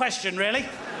 stupid question, really.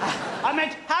 I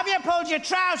meant, have you pulled your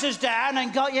trousers down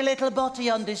and got your little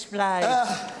body on display?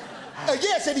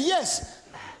 Yes, Eddie, yes.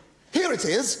 Here it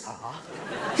is.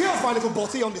 Here's my little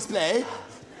body on display.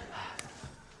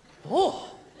 Oh,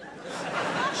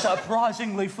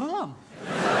 surprisingly firm.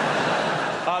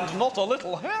 And not a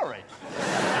little hairy.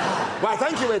 Why,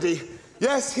 thank you, Eddie.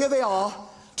 Yes, here they are.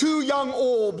 Two young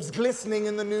orbs glistening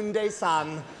in the noonday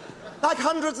sun. Like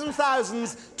hundreds and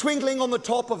thousands twinkling on the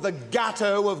top of the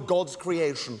gatto of God's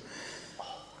creation.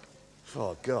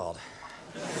 Oh, God.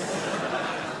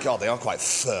 God, they are quite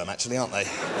firm, actually, aren't they?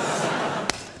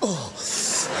 Oh.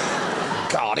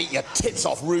 God, eat your tits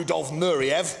off, Rudolf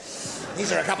Nureyev.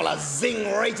 These are a couple of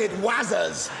zing-rated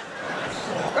wazzers.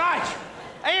 Right.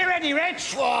 Are you ready,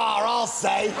 Rich? Oh, I'll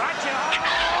say. Right, you are.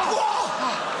 Oh.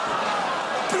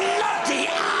 Bloody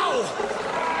ow!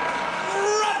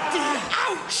 Bloody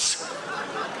ouch!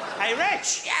 Hey,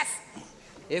 Rich. Yes?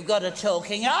 You've got a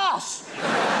talking arse.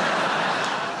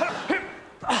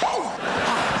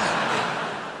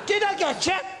 Did I get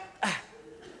you?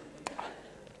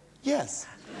 Yes.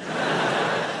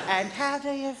 And how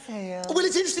do you feel? Well,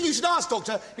 it's interesting you should ask,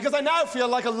 Doctor, because I now feel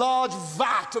like a large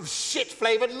vat of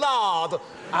shit-flavoured lard.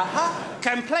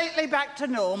 Completely back to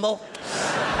normal.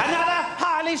 Another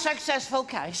highly successful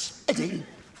case. Eddie,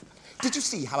 did you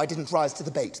see how I didn't rise to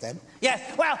the bait then? Yeah,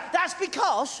 well, that's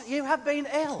because you have been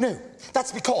ill. No,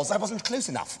 that's because I wasn't close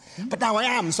enough. But now I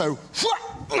am, so...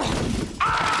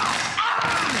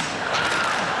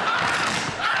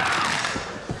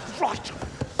 Right.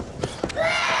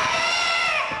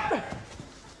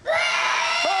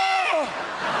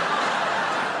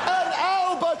 An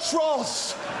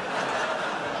albatross!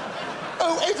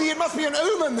 Oh, Eddie, it must be an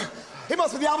omen. It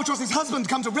must be the albatross's husband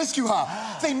come to rescue her.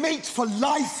 They mate for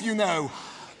life, you know.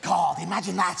 God,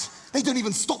 imagine that. They don't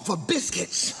even stop for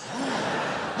biscuits.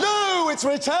 No, it's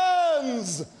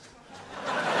returns.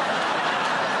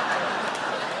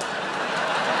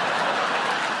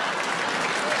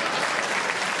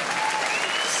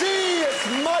 See its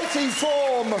mighty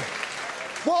form.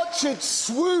 Watch it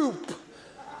swoop.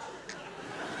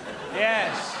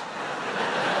 Yes.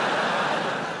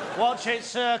 Watch it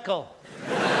circle.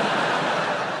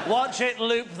 Watch it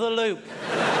loop the loop.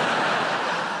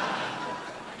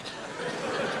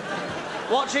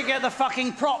 Watch it get the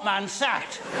fucking prop man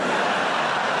sacked.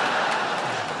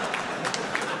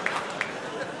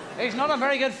 He's not in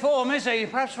very good form, is he?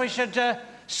 Perhaps we should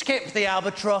skip the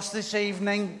albatross this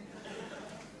evening.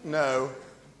 No.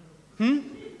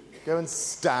 Go and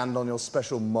stand on your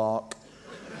special mark.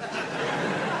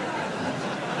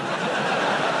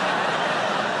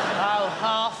 Oh,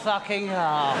 half fucking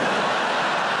half.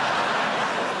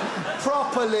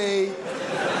 Properly.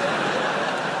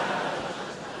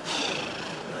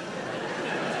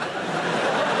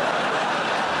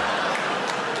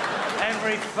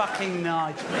 Every fucking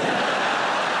night.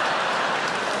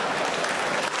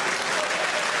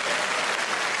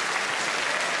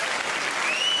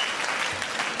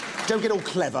 Don't get all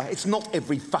clever. It's not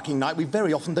every fucking night. We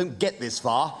very often don't get this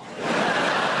far.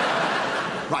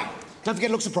 Right. Don't forget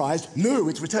to look surprised. No,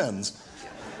 it's returns.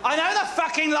 I know the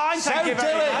fucking line, thank you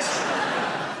very much.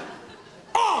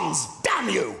 Arms, damn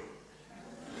you!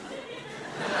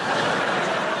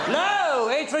 No,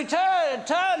 it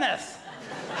turneth.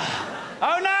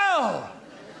 Oh, no!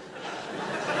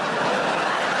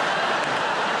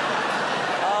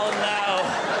 Oh, no.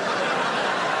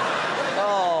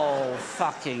 Oh,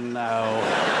 fucking no.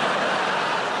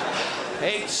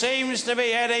 It seems to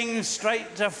be heading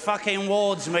straight to fucking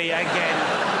towards me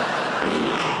again.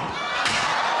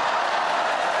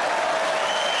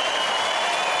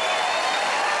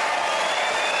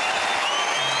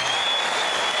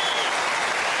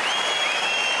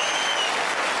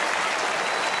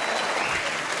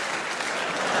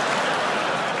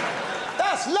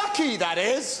 That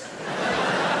is.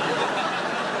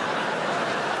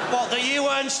 What, that you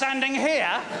weren't standing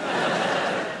here?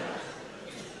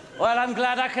 Well, I'm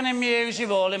glad I can amuse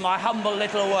you all in my humble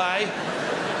little way.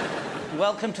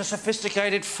 Welcome to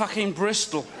sophisticated fucking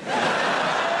Bristol.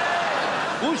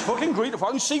 Oh, it's fucking great. If I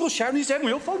can see what's shouting his head,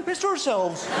 we'll fucking piss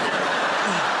ourselves.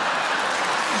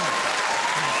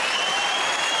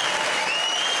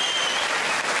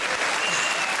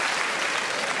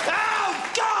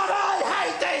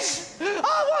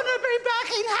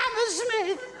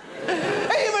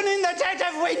 Even in the dead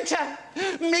of winter,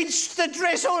 midst the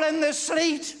drizzle and the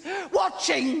sleet,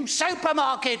 watching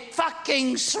supermarket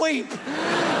fucking sweep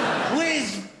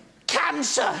with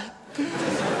cancer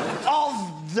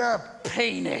of the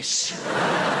penis.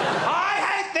 I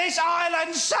hate this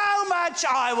island so much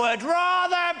I would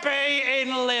rather be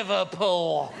in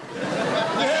Liverpool.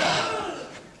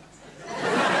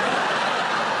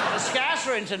 The Scouts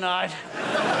are in tonight.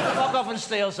 Fuck off and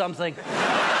steal something.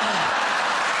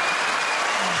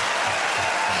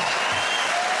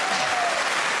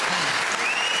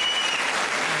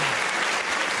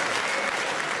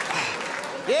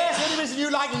 Yes, the only reason you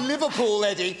like Liverpool,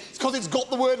 Eddie, is because it's got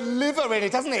the word liver in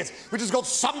it, hasn't it? Which has got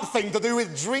something to do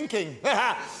with drinking.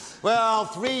 Well,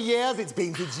 3 years it's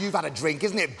been since you've had a drink,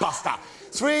 isn't it, Buster?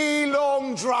 3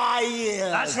 long, dry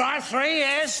years. That's right, 3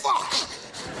 years. Fuck!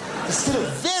 There's still a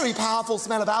very powerful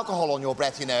smell of alcohol on your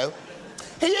breath, you know.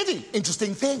 Hey, Eddie,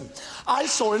 interesting thing. I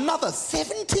saw another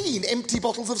 17 empty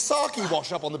bottles of sake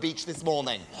wash up on the beach this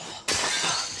morning.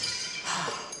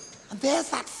 And there's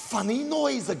that funny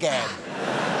noise again.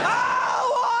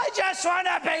 Oh, I just want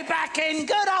to be back in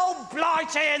good old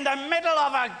Blighty in the middle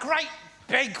of a great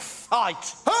big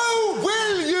fight. Oh,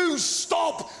 will you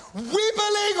stop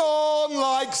wibbling on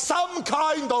like some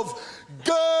kind of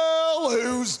girl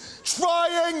who's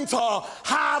trying to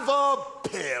have a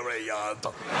period?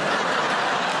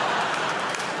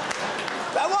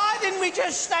 But why didn't we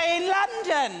just stay in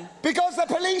London? Because the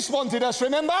police wanted us,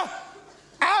 remember?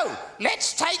 Oh,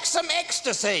 let's take some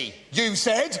ecstasy, you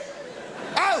said.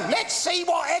 Oh, let's see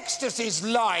what ecstasy's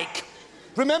like.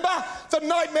 Remember the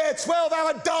nightmare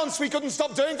 12-hour dance we couldn't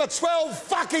stop doing for 12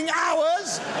 fucking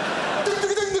hours?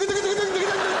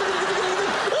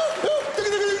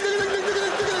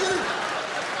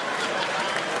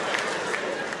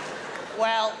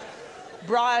 Well,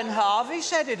 Brian Harvey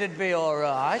said it'd be all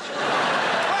right.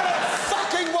 Well, it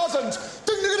fucking wasn't.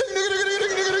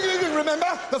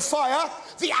 Remember the fire?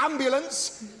 The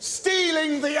ambulance,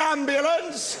 stealing the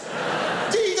ambulance.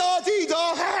 Dee-da,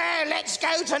 dee-da, hey, let's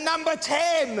go to number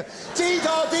 10.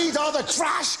 Dee-da, the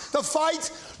crash, the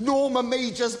fight, Norma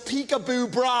Major's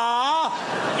peekaboo bra.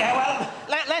 Yeah, well,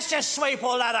 let's just sweep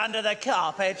all that under the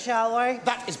carpet, shall we?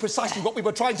 That is precisely what we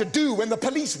were trying to do when the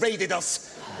police raided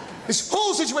us. This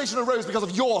whole situation arose because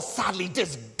of your sadly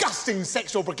disgusting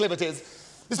sexual proclivities.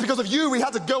 It's because of you we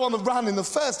had to go on the run in the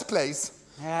first place.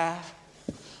 Yeah.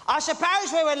 I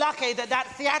suppose we were lucky that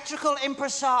theatrical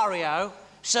impresario,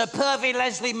 Sir Pervy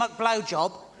Leslie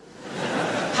McBlowjob,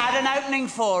 had an opening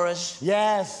for us.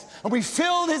 Yes, and we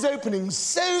filled his opening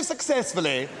so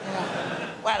successfully. Yeah.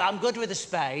 Well, I'm good with a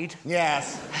spade.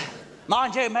 Yes.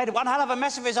 Mind you, he made one hell of a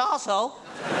mess of his arsehole.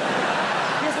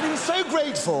 Yes, and he was so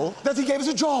grateful that he gave us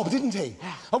a job, didn't he?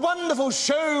 Yeah. A wonderful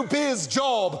showbiz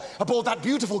job aboard that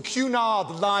beautiful Cunard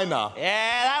liner.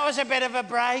 Yeah, that was a bit of a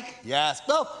break. Yes.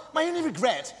 Well, my only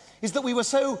regret is that we were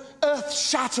so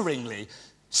earth-shatteringly,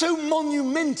 so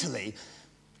monumentally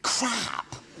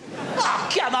crap. Oh,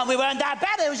 come on, we weren't that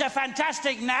bad. It was a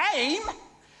fantastic name.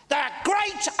 The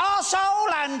Great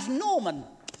Arsehole and Norman.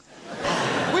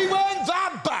 We weren't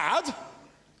that bad,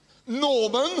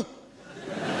 Norman.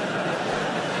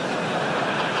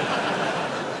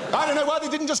 I don't know why they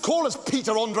didn't just call us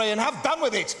Peter Andre and have done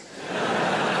with it.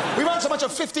 We weren't so much a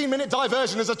 15-minute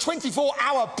diversion as a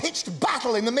 24-hour pitched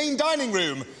battle in the main dining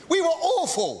room. We were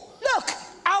awful. Look,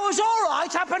 I was all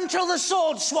right up until the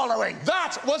sword swallowing.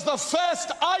 That was the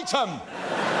first item.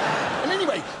 And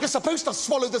anyway, you're supposed to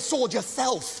swallow the sword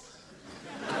yourself.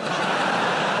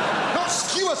 Not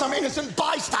skewer some innocent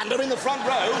bystander in the front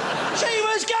row. She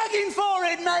was gagging for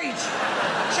it, mate.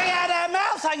 She had her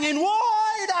mouth hanging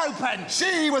wide open.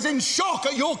 She was in shock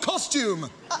at your costume.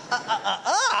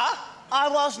 I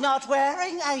was not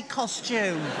wearing a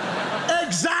costume.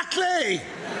 Exactly.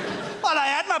 Well, I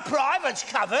had my privates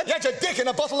covered. You had your dick in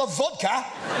a bottle of vodka.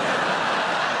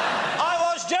 I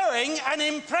was doing an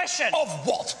impression. Of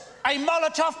what? A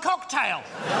Molotov cocktail.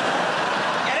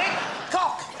 Get it?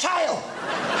 Cocktail.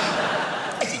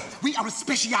 Eddie, we are a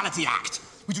speciality act.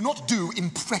 We do not do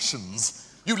impressions.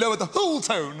 You lowered the whole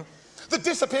tone. The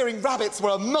disappearing rabbits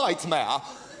were a nightmare.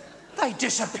 They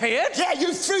disappeared? Yeah,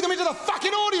 you threw them into the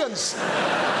fucking audience.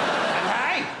 And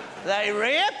hey, they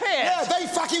reappeared. Yeah, they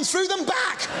fucking threw them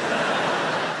back.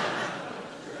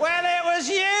 Well, it was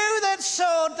you that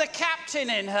sawed the captain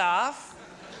in half.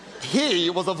 He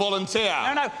was a volunteer.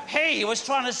 No, he was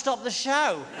trying to stop the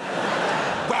show.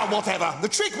 Well, whatever. The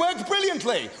trick worked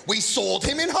brilliantly. We sawed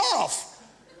him in half.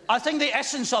 I think the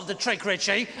essence of the trick,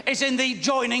 Richie, is in the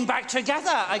joining back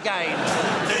together again.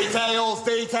 Details.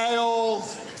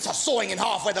 It's a sawing in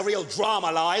half where the real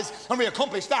drama lies, and we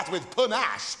accomplished that with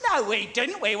panache. No, we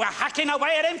didn't. We were hacking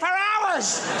away at him for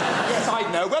hours. Yes, I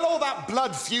know. Well, all that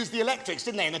blood fused the electrics,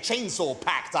 didn't they, and the chainsaw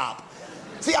packed up.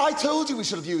 See, I told you we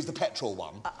should have used the petrol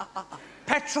one.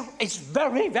 Petrol is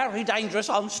very, very dangerous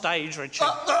on stage, Richie.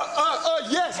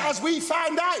 Yes, as we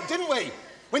found out, didn't we?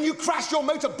 When you crashed your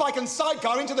motorbike and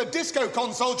sidecar into the disco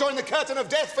console during the Curtain of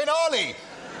Death finale.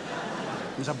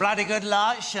 It was a bloody good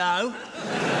light show.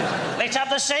 Lit up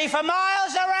the sea for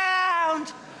miles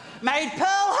around. Made Pearl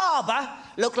Harbor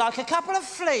look like a couple of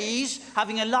fleas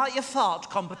having a light your fart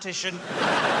competition.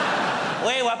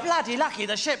 We were bloody lucky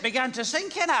the ship began to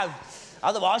sink, you know.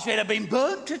 Otherwise, we'd have been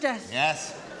burnt to death.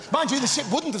 Yes. Mind you, the ship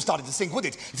wouldn't have started to sink, would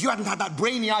it? If you hadn't had that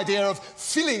brainy idea of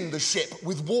filling the ship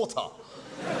with water.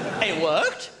 It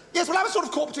worked. Yes, well, I was sort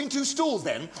of caught between two stools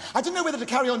then. I didn't know whether to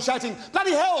carry on shouting,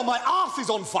 bloody hell, my arse is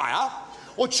on fire,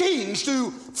 or change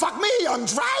to, fuck me, I'm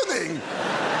drowning.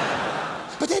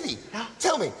 But Eddie,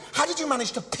 tell me, how did you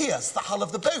manage to pierce the hull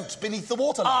of the boat beneath the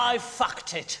waterline? I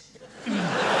fucked it.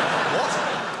 What?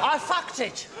 I fucked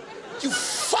it. You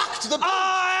fucked the boat?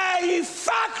 I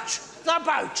fucked the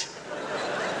boat.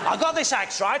 I got this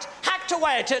axe, right, hacked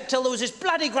away at it till there was this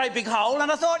bloody great big hole,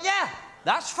 and I thought, yeah,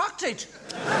 that's fucked it.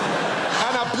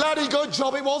 And a bloody good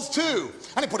job it was, too.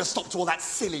 And it put a stop to all that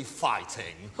silly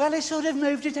fighting. Well, it sort of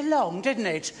moved it along, didn't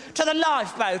it? To the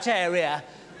lifeboat area.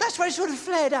 That's where it sort of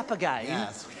flared up again.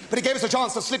 Yes. But it gave us a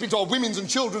chance to slip into our women's and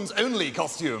children's only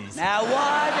costumes. Now,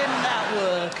 why didn't that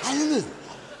work? I don't know.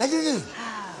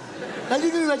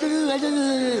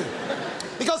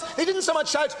 Because they didn't so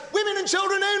much shout, women and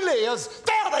children only, as,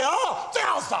 there they are,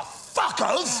 there's the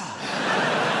fuckers!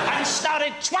 And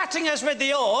started twatting us with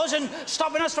the oars and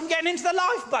stopping us from getting into the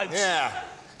lifeboats. Yeah.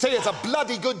 Tell you, it's a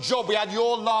bloody good job we had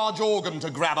your large organ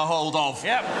to grab a hold of.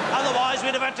 Yep. Otherwise,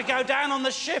 we'd have had to go down on the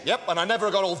ship. Yep, and I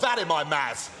never got all that in my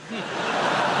mouth.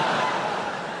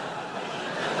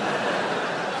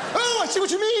 Oh, I see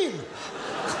what you mean.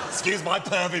 Excuse my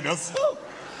perviness.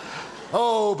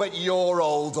 Oh, but your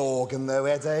old organ, though,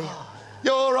 Eddie.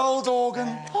 Your old organ.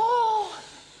 Oh,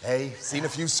 Hey, seen a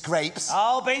few scrapes?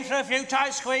 Oh, been through a few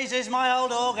tight squeezes, my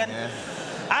old organ. Yeah.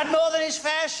 Had more than his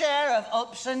fair share of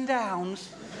ups and downs.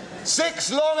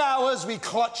 6 long hours we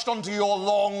clutched onto your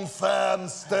long, firm,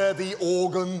 sturdy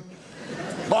organ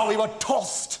while we were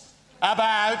tossed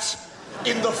about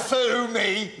in the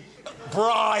foamy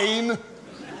brine. Do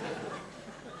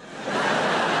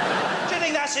you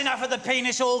think that's enough of the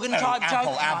penis organ type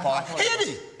joke? Ample. Hey,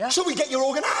 Eddie, Yeah? shall we get your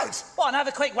organ out? What, and have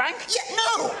a quick wank? Yeah,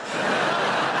 no!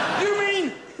 You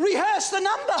mean rehearse the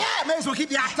number? Yeah, may as well keep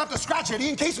the act up to scratch, Eddie,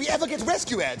 in case we ever get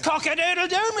rescued.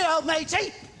 Cock-a-doodle-doo, me old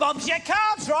matey. Bob's your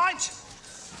cards, right?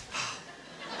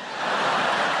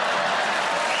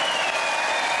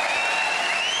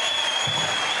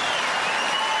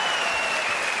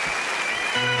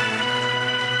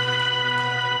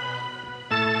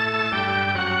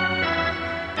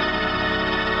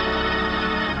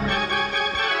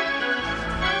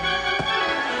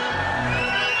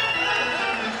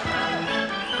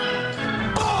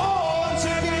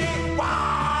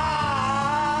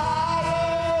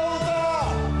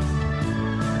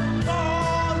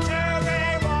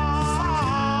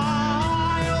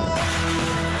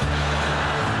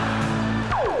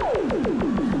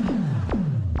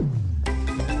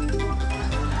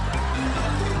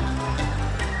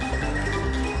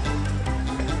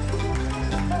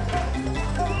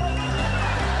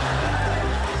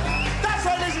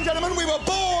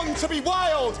 To be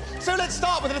wild. So let's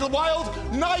start with a little wild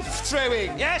knife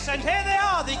throwing. Yes, and here they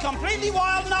are, the completely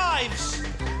wild knives.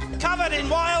 Covered in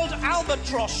wild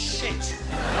albatross shit.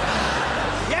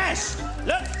 Yes,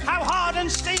 look how hard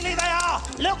and steely they are.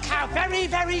 Look how very,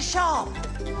 very sharp.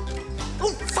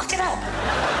 Oh, fuck it up.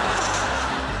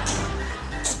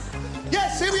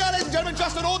 Yes, here we are, ladies and gentlemen,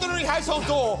 just an ordinary household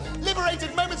door,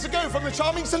 liberated moments ago from the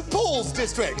charming St. Paul's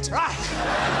district. Right.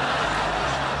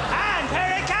 And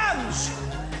here it comes.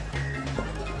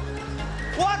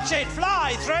 Watch it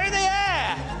fly through the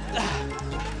air.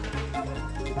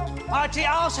 Mighty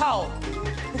arsehole.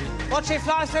 Watch it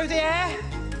fly through the air.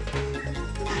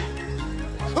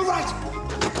 All right.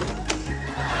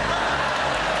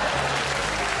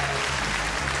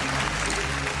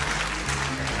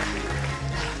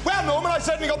 Well, Norman, I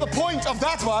certainly got the point of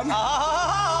that one.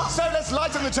 So let's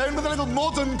lighten the tone with a little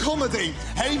modern comedy.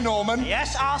 Hey, Norman.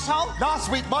 Yes, arsehole? Last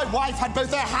week, my wife had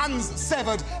both her hands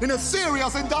severed in a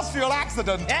serious industrial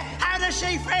accident. Yeah? How does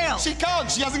she feel? She can't.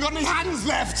 She hasn't got any hands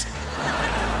left.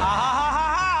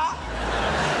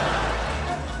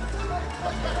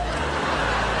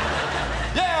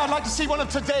 Yeah, I'd like to see one of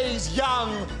today's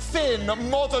young, thin,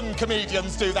 modern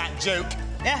comedians do that joke.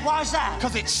 Yeah, why's that?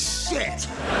 Because it's shit.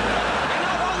 You're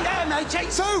not wrong there, matey.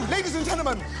 So, ladies and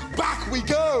gentlemen, back we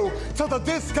go to the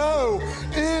disco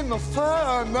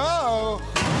inferno.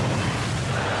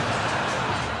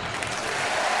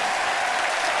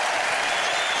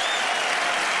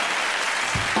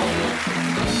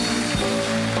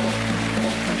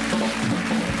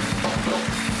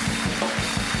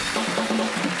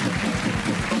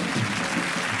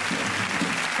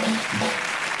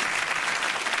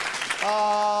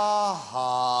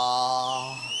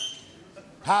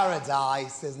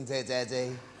 Paradise, isn't it,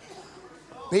 Eddie?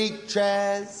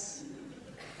 Beaches,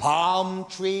 palm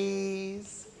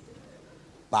trees,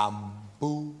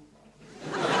 bamboo.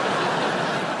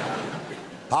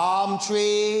 Palm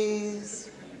trees,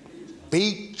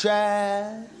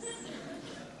 beaches,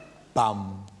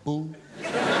 bamboo.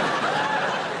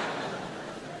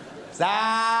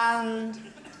 Sand,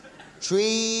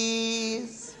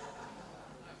 trees,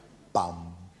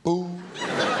 bamboo.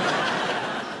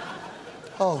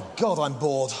 Oh, God, I'm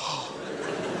bored.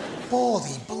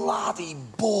 Bloody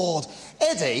bored.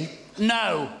 Eddie?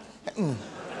 No. All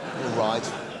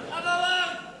right.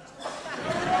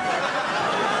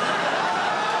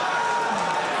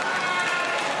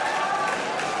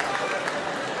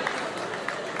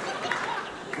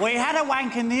 We had a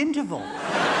wank in the interval.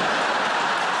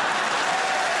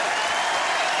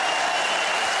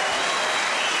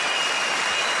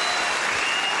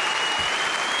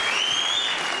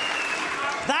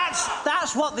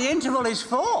 That's what the interval is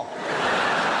for.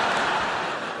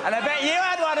 And I bet you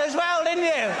had one as well, didn't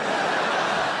you?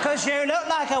 Because you look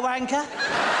like a wanker.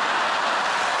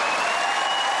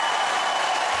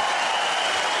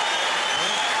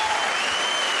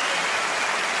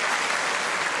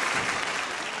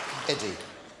 Eddie,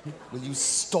 will you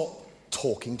stop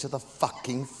talking to the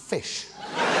fucking fish?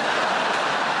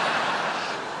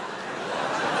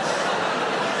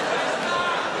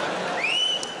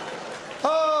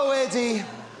 Eddie,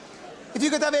 if you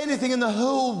could have anything in the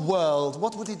whole world,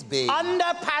 what would it be?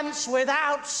 Underpants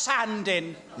without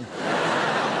sanding.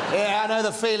 Yeah, I know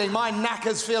the feeling. My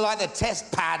knackers feel like the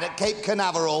test pad at Cape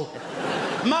Canaveral.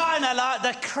 Mine are like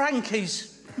the crankies.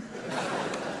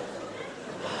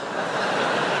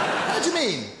 What do you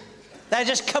mean? They're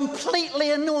just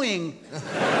completely annoying.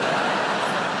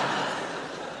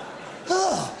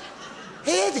 Oh,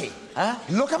 hey, Eddie. Huh?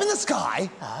 Look up in the sky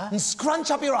and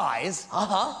scrunch up your eyes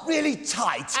really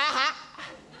tight.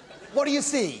 What do you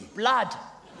see? Blood.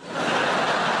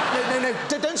 No,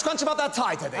 don't scrunch them up that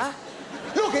tight, Eddie.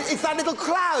 Look, it's that little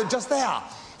cloud just there.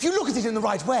 If you look at it in the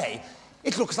right way,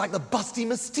 it looks like the busty,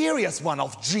 mysterious one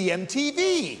off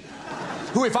GMTV.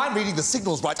 Who, if I'm reading the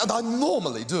signals right, and I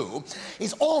normally do,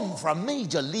 is on for a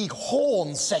Major League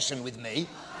horn session with me.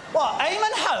 What,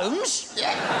 Eamon Holmes?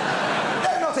 Yeah.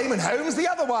 No, not Eamon Holmes, the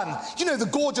other one. You know, the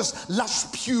gorgeous,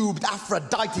 lush-pubed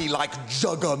Aphrodite-like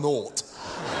juggernaut.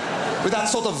 With that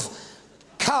sort of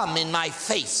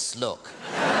come-in-my-face look.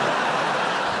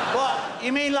 What,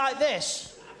 you mean like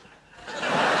this?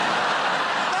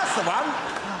 That's the one.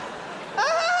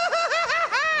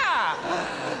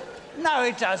 No,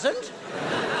 it doesn't.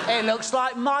 It looks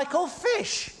like Michael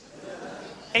Fish.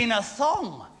 In a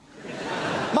thong.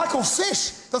 Michael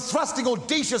Fish, the thrusting,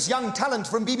 audacious young talent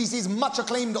from BBC's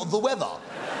much-acclaimed The Weather.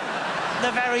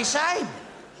 The very same.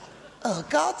 Oh,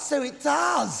 God, so it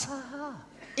does.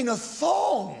 In a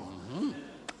thong.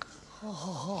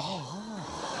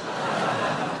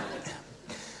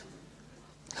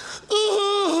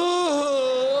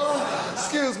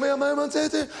 Excuse me a moment,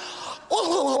 Eddie.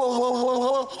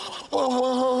 Oh,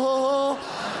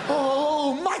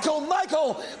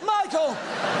 Michael!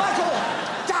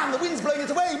 Damn, the wind's blowing it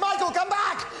away. Michael, come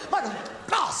back! Michael,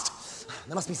 blast!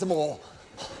 There must be some more.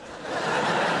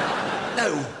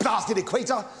 No, blasted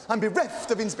equator. I'm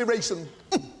bereft of inspiration.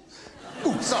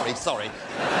 Ooh, sorry. It's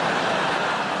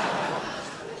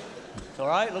all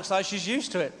right, looks like she's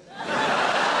used to it.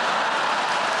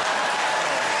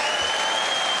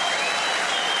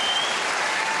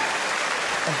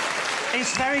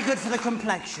 It's very good for the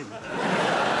complexion.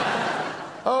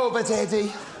 Oh, but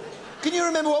Eddie, can you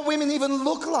remember what women even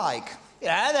look like?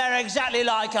 Yeah, they're exactly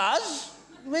like us,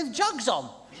 with jugs on.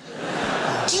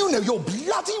 Do you know, you're bloody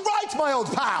right, my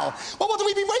old pal. Well, what have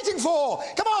we been waiting for?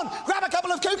 Come on, grab a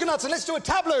couple of coconuts and let's do a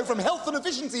tableau from Health and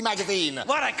Efficiency magazine.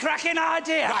 What a cracking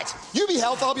idea. Right, you be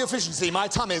health, I'll be efficiency. My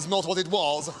tummy's not what it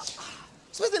was.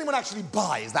 Suppose anyone actually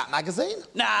buys that magazine?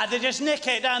 Nah, they just nick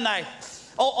it, don't they?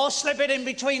 Or slip it in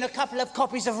between a couple of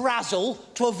copies of Razzle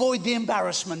to avoid the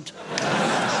embarrassment.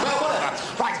 Well, whatever.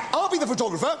 Right, I'll be the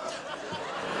photographer.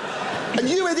 And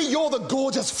you, Eddie, you're the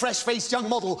gorgeous, fresh-faced young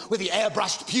model with the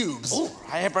airbrushed pubes. Oh,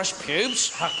 airbrushed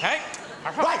pubes. OK.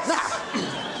 Right, now,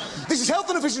 this is Health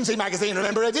and Efficiency magazine,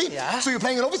 remember, Eddie? Yeah. So you're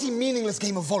playing an obviously meaningless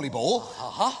game of volleyball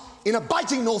in a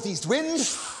biting northeast wind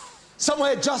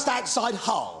somewhere just outside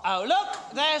Hull. Oh, look,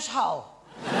 there's Hull.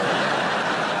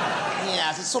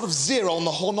 Yes, it's sort of 0 on the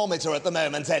hornometer at the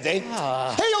moment, Eddie. Hey,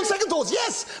 on second thoughts,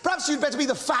 yes! Perhaps you'd better be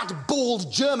the fat, bald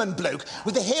German bloke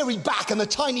with the hairy back and the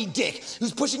tiny dick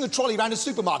who's pushing a trolley around a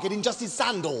supermarket in just his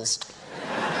sandals.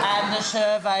 And the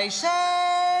survey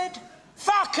said...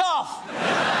 fuck off!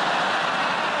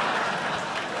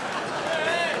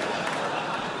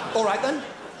 All right, then.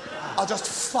 I'll just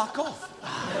fuck off.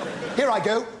 Here I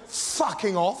go.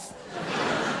 Fucking off.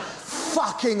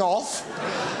 Fucking off.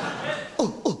 Oh,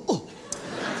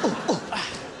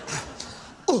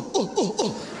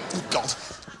 God.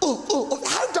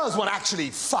 How does one actually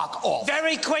fuck off?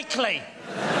 Very quickly.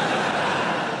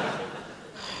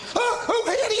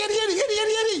 Hey,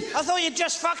 Eddie! I thought you'd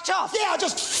just fucked off. Yeah, I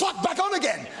just fucked back on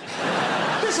again.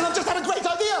 Listen, I've just had a great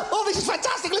idea. Oh, this is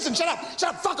fantastic. Listen, shut up,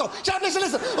 fuck off. Shut up, listen.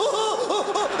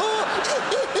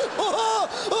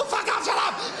 Fuck off, shut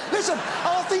up. Listen,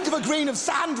 I'll think of a grain of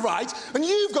sand, right? And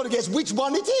you've got to guess which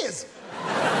one it is.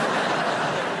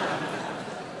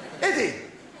 Eddie!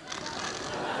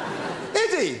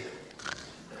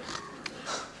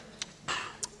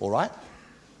 All right,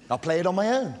 I'll play it on my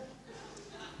own.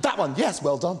 That one, yes,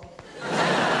 well done.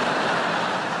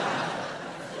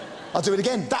 I'll do it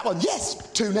again. That one, yes,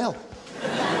 2-0.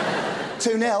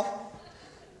 2-0.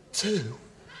 2-0.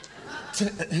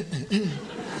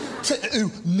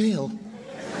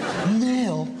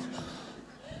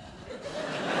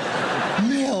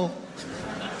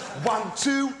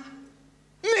 1-2-0.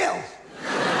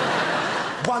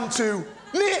 1-2-0.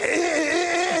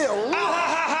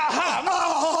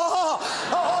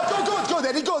 Good,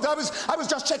 Eddie, good. I was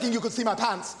just checking you could see my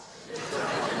pants.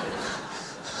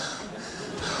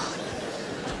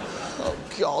 Oh,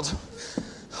 God.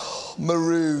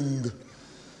 Marooned.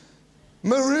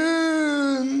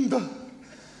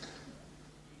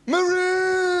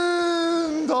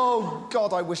 Oh, God.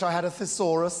 God, I wish I had a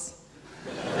thesaurus.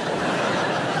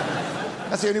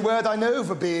 That's the only word I know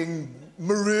for being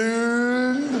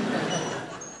marooned.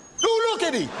 Oh, look,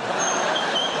 Eddie!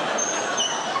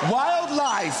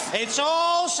 Wildlife. It's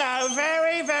all so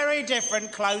very, very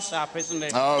different close up, isn't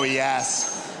it? Oh,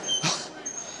 yes.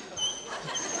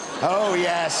 Oh,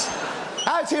 yes.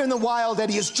 Out here in the wild,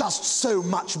 Eddie, is just so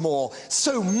much more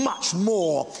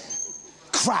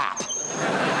crap.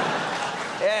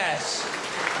 Yes.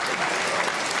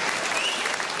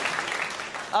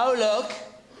 Oh, look.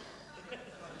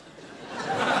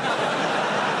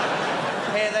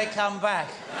 Here they come back.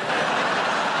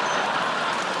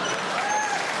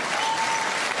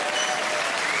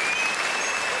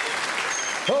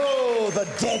 Oh, the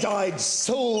dead-eyed,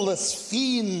 soulless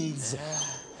fiends.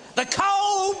 The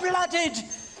cold-blooded,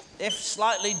 if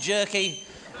slightly jerky,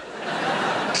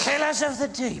 killers of the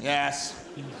deep. Yes.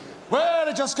 Well,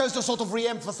 it just goes to sort of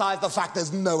re-emphasize the fact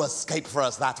there's no escape for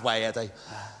us that way, Eddie.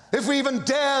 If we even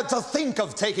dared to think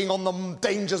of taking on the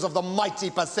dangers of the mighty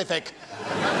Pacific.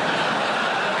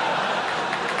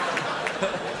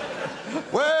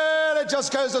 Well, it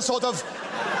just goes to sort of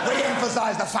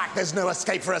re-emphasize the fact there's no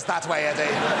escape for us that way,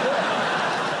 Eddie.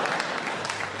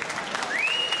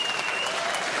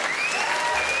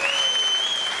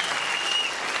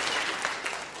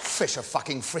 Fish are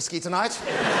fucking frisky tonight.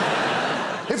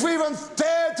 If we even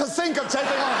dared to think of taking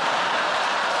on...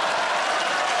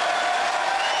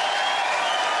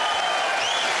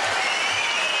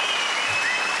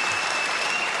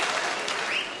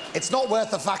 It's not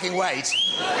worth the fucking wait.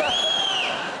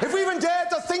 If we even dared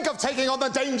to think of taking on the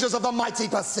dangers of the mighty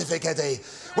Pacific, Eddie,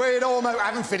 we'd almost... I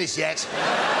haven't finished yet.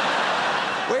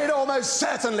 We'd almost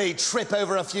certainly trip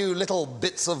over a few little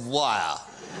bits of wire.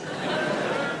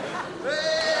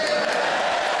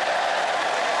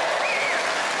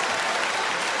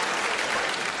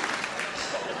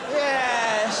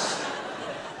 Yes.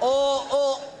 Or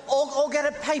get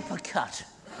a paper cut.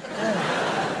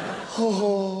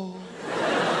 Oh.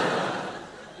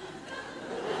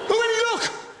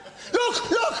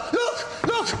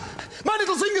 Look! My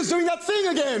little finger's doing that thing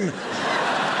again.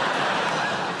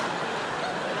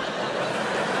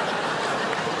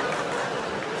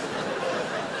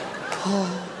 Oh.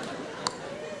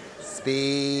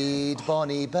 Speed,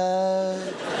 bonny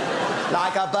bird,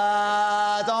 like a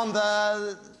bird on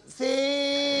the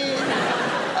sea,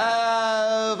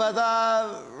 over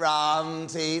the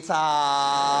Rumty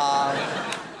Town.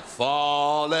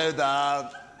 Follow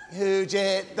the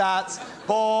hoojit that's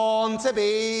born to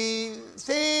be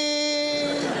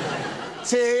seen.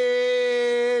 Tiddly-doo,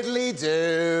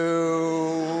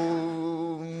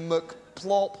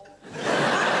 McPlop.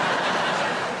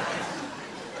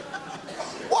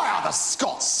 Why are the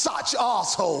Scots such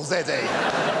arseholes, Eddie?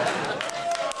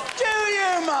 Do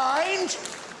you mind?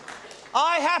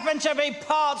 I happen to be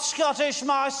part Scottish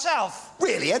myself.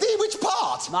 Really, Eddie? Which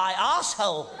part? My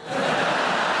arsehole.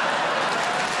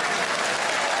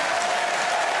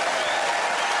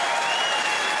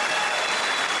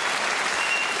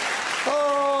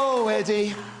 Oh, Eddie.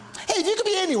 Hey, if you could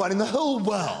be anyone in the whole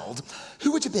world,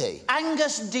 who would you be?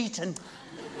 Angus Deaton.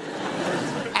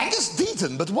 Angus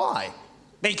Deaton? But why?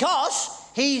 Because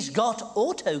he's got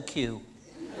auto-cue.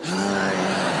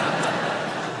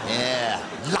 Yeah,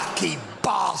 lucky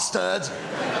bastard.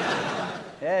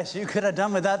 Yes, you could have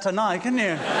done with that tonight, couldn't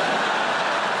you?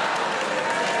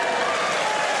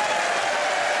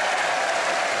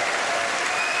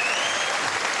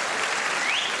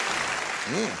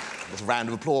 With a round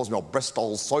of applause from your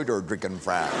Bristol cider drinking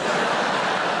friend.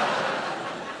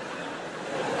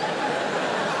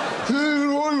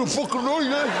 You fucking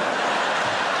right, eh?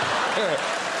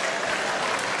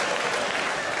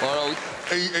 Well,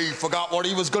 he forgot what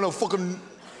he was gonna fucking...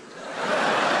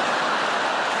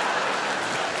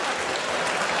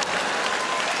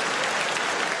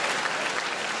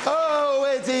 Oh,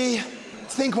 Eddie,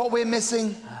 think what we're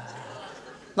missing?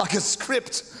 Like a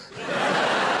script.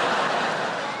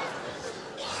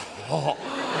 Oh.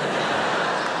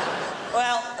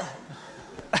 Well,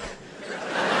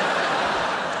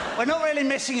 we're not really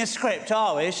missing a script,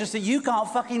 are we? It's just that you can't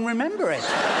fucking remember it.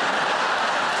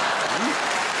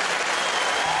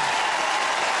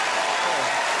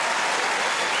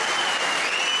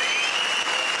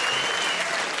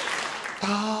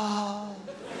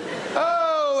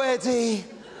 Oh, Eddie.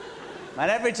 And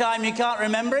every time you can't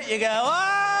remember it, you go,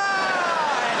 oh,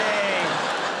 Eddie.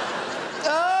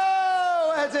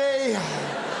 Oh, Eddie.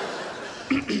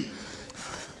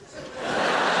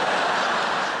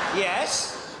 Yes?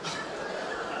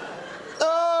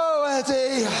 Oh,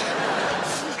 Eddie.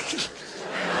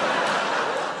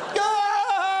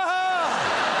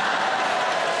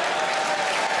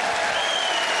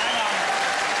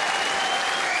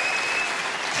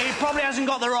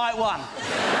 hasn't got the right one.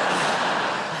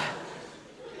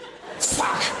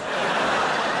 Fuck!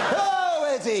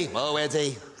 Oh, Eddie. Oh,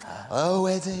 Eddie. Oh,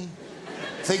 Eddie.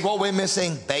 Think what we're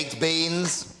missing? Baked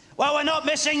beans? Well, we're not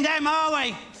missing them, are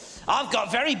we? I've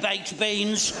got very baked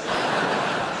beans.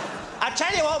 I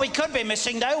tell you what we could be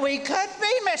missing, though. We could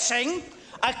be missing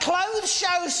a clothes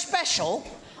show special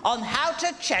on how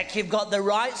to check you've got the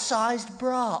right-sized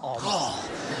bra on.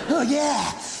 Oh,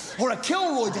 yeah. Or a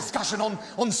Kilroy discussion on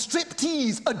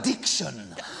striptease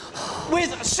addiction.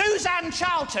 With Suzanne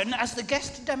Charlton as the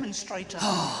guest demonstrator.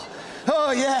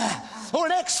 Oh, yeah. Or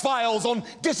an X-Files on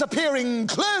disappearing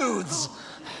clothes.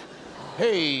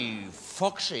 Hey,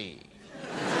 Foxy.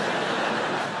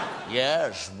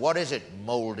 Yes, what is it,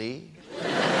 Mouldy?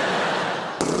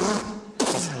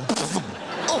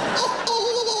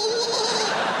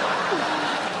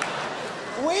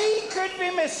 We could be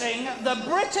missing the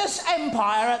British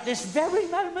Empire at this very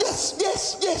moment.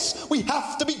 Yes. We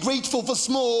have to be grateful for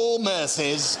small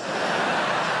mercies.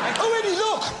 Oh, Eddie,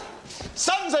 look.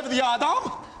 Sun's over the yard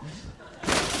arm.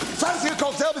 Fancy a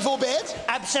cocktail before bed?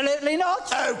 Absolutely not.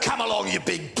 Oh, come along, you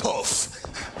big puff.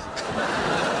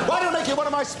 Why don't I make it one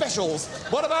of my specials?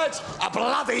 What about a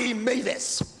bloody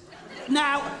Mavis?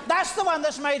 Now, that's the one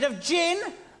that's made of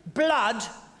gin, blood,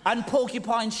 and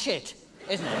porcupine shit,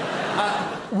 isn't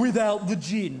it? Without the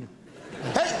gin.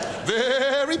 Hey,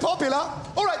 very popular.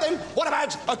 All right, then, what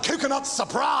about a coconut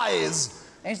surprise?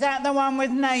 Is that the one with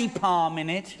napalm in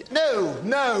it?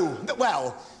 No.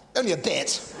 Well, only a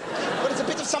bit. But it's a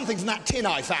bit of something from that tin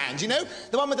I found, you know?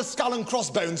 The one with the skull and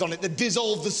crossbones on it that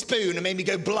dissolved the spoon and made me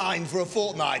go blind for a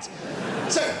fortnight.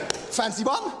 So, fancy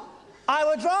one? I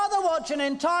would rather watch an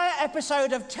entire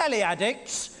episode of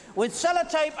Teleaddicts with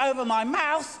sellotape over my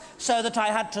mouth so that I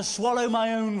had to swallow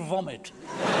my own vomit.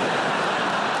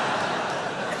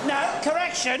 No,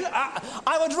 correction.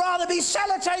 I would rather be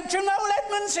sellotaped to Noel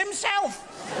Edmonds himself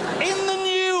in the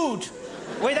nude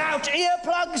without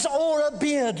earplugs or a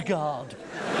beard guard.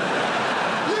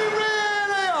 You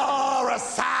really are a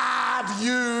sad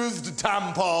used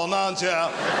tampon, aren't you?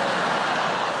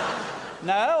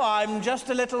 No, I'm just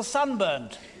a little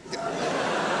sunburnt.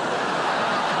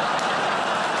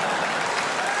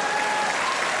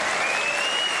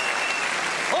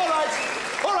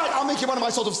 All right, I'll make you one of my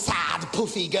sort of sad,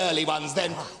 puffy, girly ones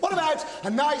then. What about a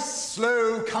nice,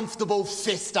 slow, comfortable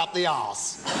fist up the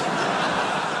arse?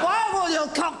 Why have all your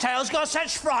cocktails got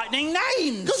such frightening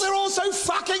names? Because they're all so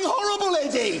fucking horrible,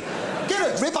 Eddie.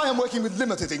 Get a grip, I am working with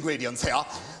limited ingredients here.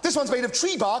 This one's made of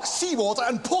tree bark, seawater,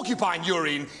 and porcupine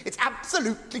urine. It's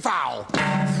absolutely foul.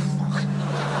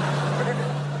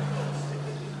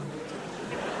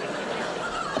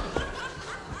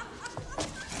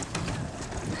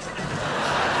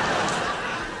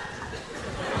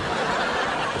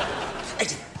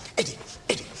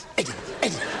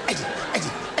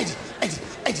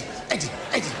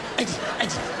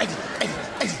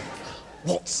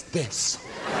 What's this?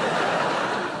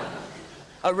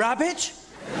 A rabbit?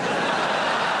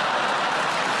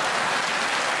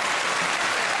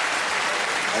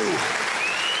 Oh.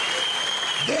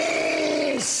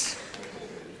 This!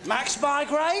 Max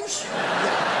Bygraves?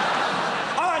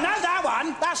 Oh, I know that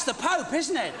one. That's the Pope,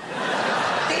 isn't it?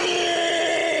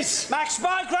 This! Max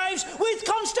Bygraves with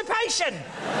constipation.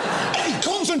 Eddie,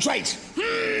 concentrate!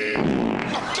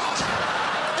 Oh, God!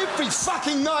 Every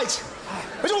fucking night.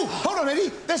 Oh, hold on,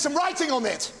 Eddie. There's some writing on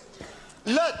it.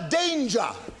 Le danger.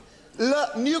 Le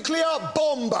nuclear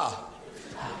bomber.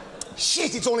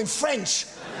 Shit, it's all in French.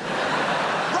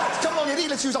 Right, come along, Eddie.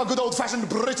 Let's use our good old-fashioned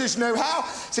British know-how.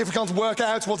 See if we can't work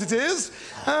out what it is.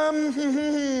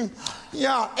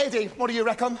 Yeah, Eddie, what do you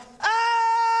reckon?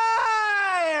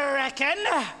 I reckon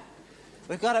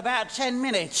we've got about 10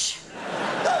 minutes.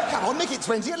 Oh, come on, make it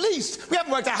 20 at least. We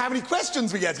haven't worked out how many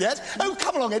questions we get yet. Oh,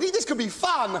 come along, Eddie, this could be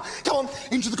fun. Come on,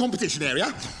 into the competition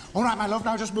area. All right, my love,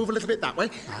 now just move a little bit that way.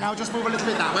 Now just move a little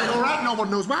bit that way. All right, no one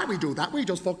knows why we do that. We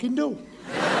just fucking do.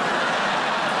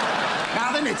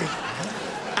 Now then, Eddie,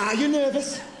 are you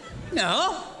nervous?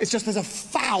 No. It's just there's a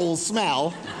foul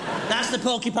smell. That's the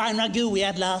porcupine ragu we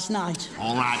had last night.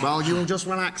 All right, well, you'll just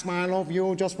relax, my love.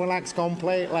 You'll just relax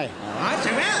completely. All right,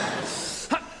 I will.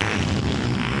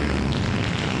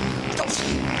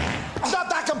 Stop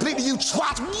that completely, you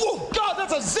twat! Whoa, God,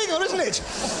 that's a zinger, isn't it?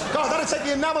 God, that'll take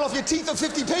the enamel off your teeth at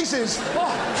 50 paces. Oh,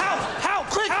 help!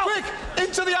 Quick!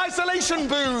 Into the isolation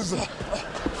booth!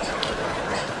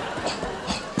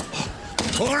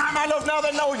 All right, my love, now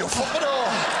then, no, you fuck the door.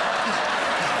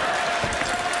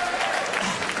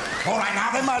 All right,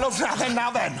 now then, my love,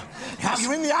 now then. Now,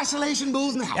 you're in the isolation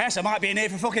booth now. Yes, I might be in here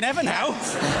for fucking ever now.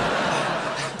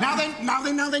 Now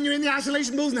then, you're in the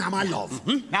isolation booth now, my love.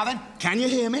 Now then, can you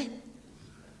hear me?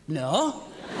 No.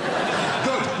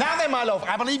 Good. Now then, my love,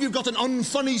 I believe you've got an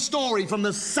unfunny story from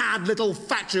the sad little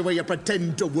factory where you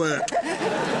pretend to work.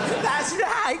 That's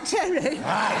right, Terry.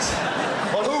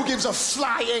 Right. Well, who gives a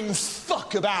flying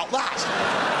fuck about that?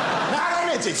 Now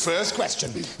then, Eddie, first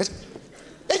question.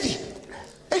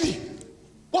 Eddie,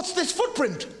 what's this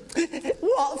footprint?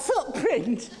 What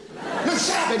footprint? No,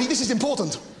 shut up, Eddie, this is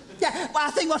important. Yeah, well,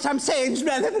 I think what I'm saying is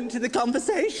relevant to the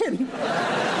conversation.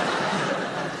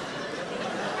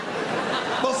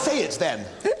 Well, say it then.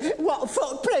 What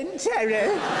footprint, Terry?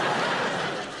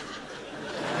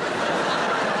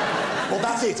 Well,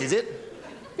 that's it, is it?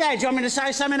 Yeah, do you want me to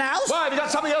say something else? Why, have you got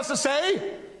something else to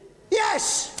say?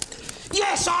 Yes!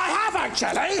 Yes, I have,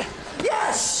 actually!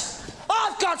 Yes!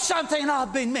 I've got something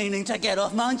I've been meaning to get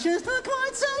off my chest for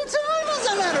quite some time, as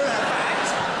a matter of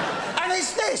fact. And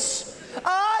it's this.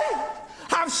 I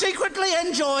have secretly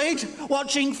enjoyed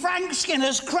watching Frank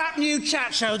Skinner's crap new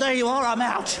chat show. There you are, I'm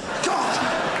out.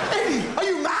 God! Eddie, are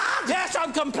you mad? Yes,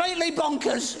 I'm completely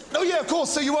bonkers. Oh, yeah, of course,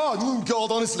 so you are. Oh, God,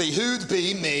 honestly, who'd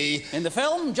be me? In the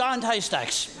film, Giant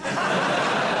Haystacks.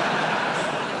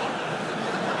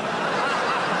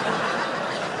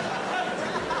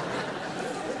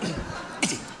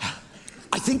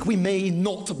 I think we may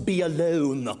not be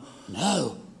alone.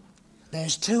 No,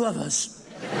 there's two of us.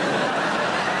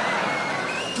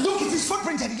 Look, it's his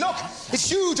footprint, Eddie, look. It's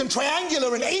huge and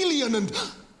triangular and alien and...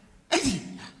 Eddie,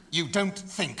 you don't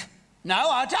think? No,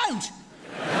 I don't.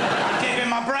 I'm keeping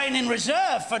my brain in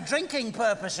reserve for drinking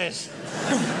purposes.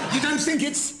 You don't think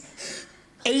it's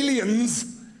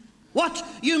aliens? What?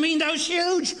 You mean those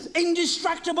huge,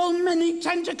 indestructible,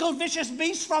 many-tentacled, vicious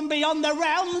beasts from beyond the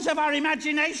realms of our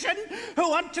imagination who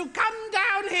want to come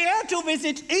down here to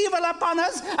visit evil upon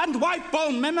us and wipe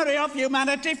all memory of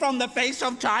humanity from the face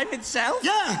of time itself?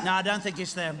 Yeah. No, I don't think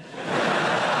it's them.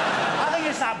 I think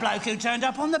it's that bloke who turned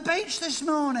up on the beach this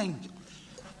morning.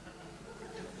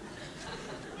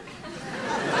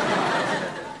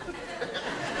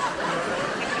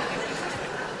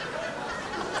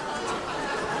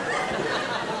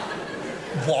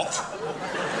 What?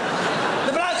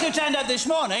 The bloke who turned up this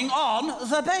morning on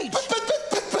the beach.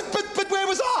 But where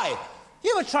was I?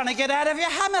 You were trying to get out of your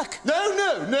hammock.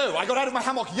 No. I got out of my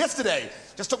hammock yesterday.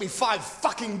 Just took me 5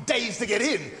 fucking days to get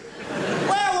in.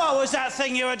 Well, what was that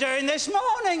thing you were doing this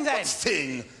morning, then? What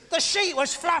thing? The sheet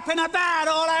was flapping about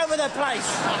all over the place.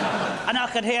 And I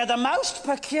could hear the most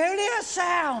peculiar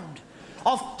sound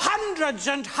of hundreds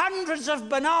and hundreds of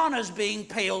bananas being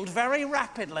peeled very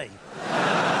rapidly.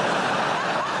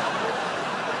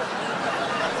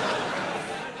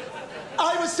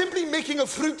 I was simply making a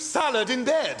fruit salad in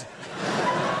bed.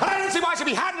 And I don't see why I should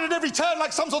be handed at every turn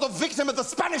like some sort of victim of the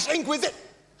Spanish Inquisition.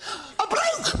 A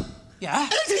bloke! Yeah?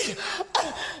 Eddie!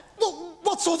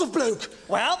 What sort of bloke?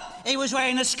 Well, he was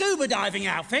wearing a scuba diving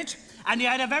outfit and he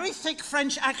had a very thick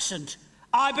French accent.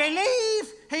 I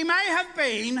believe he may have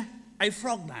been a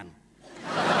frogman.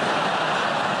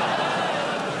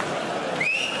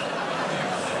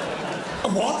 A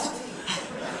what?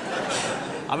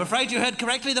 I'm afraid you heard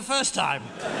correctly the first time.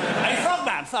 A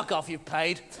frogman. Fuck off, you've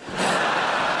paid.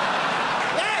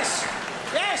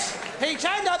 Yes. He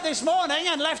turned up this morning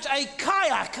and left a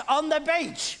kayak on the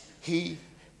beach.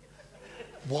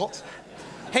 What?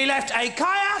 He left a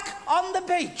kayak on the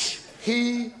beach.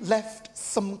 He left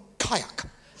some kayak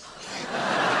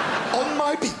on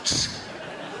my beach.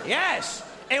 Yes.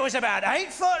 It was about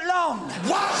 8 foot long.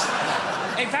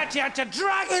 What? In fact, he had to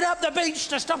drag it up the beach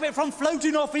to stop it from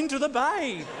floating off into the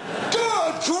bay.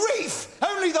 Good grief!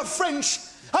 Only the French.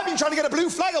 I've been trying to get a blue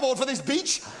flag aboard for this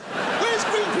beach. Where's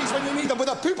Greenpeace when you need them with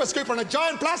a pooper scooper and a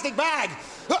giant plastic bag?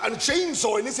 And a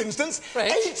chainsaw in this instance.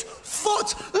 Rich. 8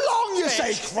 foot long, you Rich.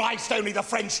 say? Christ, only the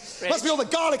French. Rich. Must be all the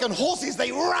garlic and horses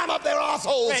they ram up their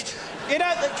arseholes. Rich, you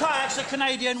know that kayak's a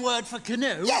Canadian word for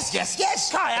canoe? Yes.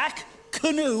 Kayak,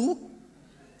 canoe.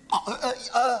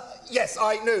 Yes,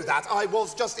 I know that. I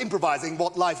was just improvising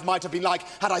what life might have been like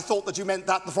had I thought that you meant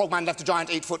that the frogman left a giant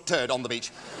 8-foot turd on the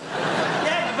beach.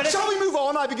 Yeah, but Shall we move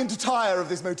on? I begin to tire of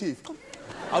this motif.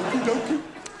 Okey-dokey.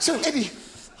 So, Eddie,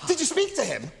 did you speak to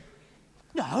him?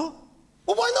 No.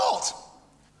 Well, why not?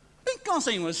 Because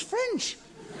he was French.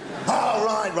 Oh,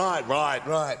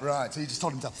 right. So you just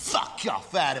told him to fuck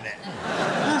off out of it.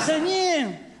 I said,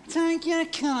 you, take your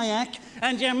kayak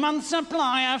and your month's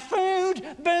supply of food,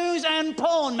 booze and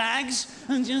porn mags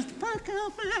and just fuck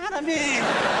off out of here.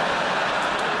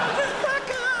 Just fuck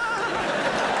off.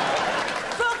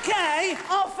 Okay,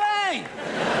 off, eh?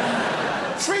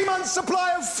 3 months'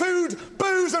 supply of food,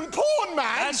 booze and porn,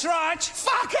 man? That's right.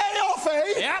 Fuck off,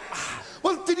 eh? Yep.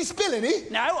 Well, did he spill any?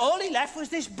 No, all he left was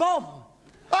this bomb.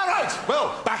 All right,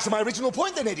 well, back to my original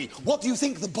point then, Eddie. What do you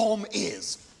think the bomb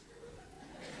is?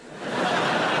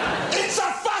 It's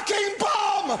a fucking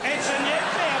bomb! It's a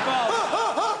nuclear bomb.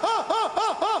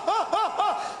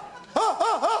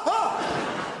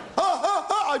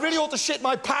 I really ought to shit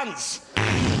my pants.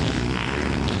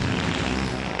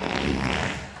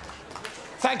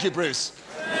 Thank you, Bruce.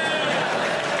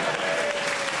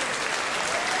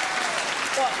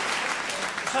 What?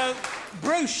 So,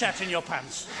 Bruce shat in your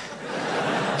pants?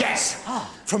 Yes,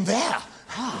 from there.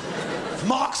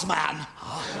 Mark's man.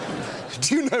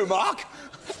 Do you know Mark?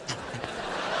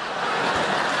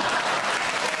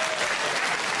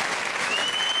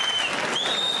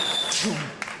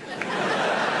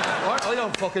 What? I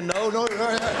don't fucking know. No.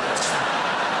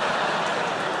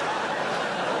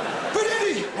 But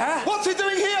Eddie, what's he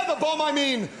doing here, the bomb, I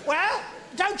mean? Well,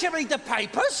 don't you read the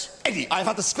papers? Eddie, I've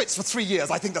had the splits for 3 years.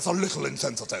 I think that's a little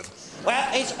insensitive. Well,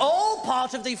 it's all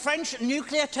part of the French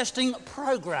nuclear testing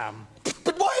programme.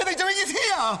 But why are they doing it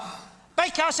here?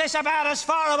 Because it's about as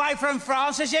far away from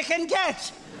France as you can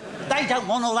get. They don't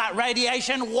want all that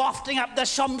radiation wafting up the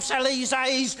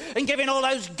Champs-Élysées and giving all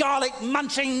those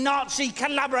garlic-munching Nazi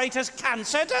collaborators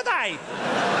cancer, do they?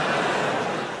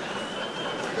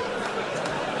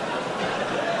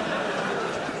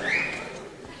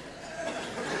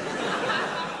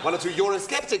 One or two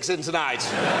Eurosceptics in tonight.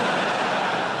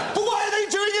 But why are they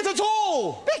doing it at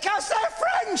all? Because they're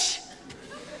French!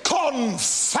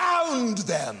 Confound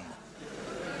them!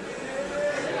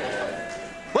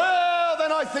 Well,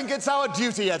 then I think it's our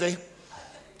duty, Eddie.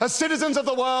 As citizens of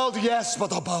the world, yes,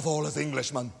 but above all as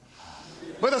Englishmen.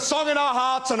 With a song in our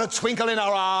hearts and a twinkle in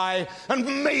our eye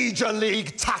and major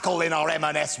league tackle in our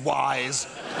M&S Ys.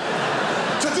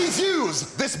 To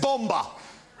defuse this bomber.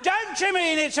 Don't you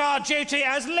mean it's our duty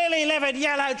as lily-livered,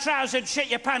 yellow-trousered,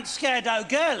 shit-your-pants scared-o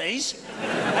girlies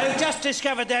who just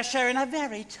discovered they're sharing a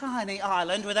very tiny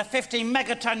island with a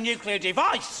 50-megaton nuclear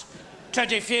device to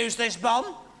defuse this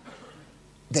bomb?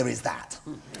 There is that.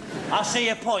 I see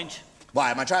your point. Why,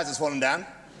 have my trousers fallen down?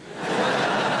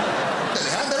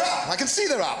 They're up. I can see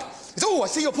they're up. Oh, I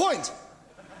see your point.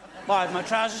 Why, have my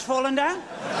trousers fallen down?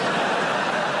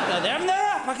 No, they're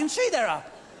up. I can see they're up.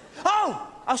 Oh,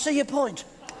 I see your point.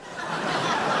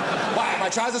 Why, have my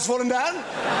trousers fallen down?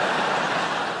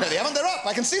 No, they haven't. They're up.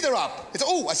 I can see they're up.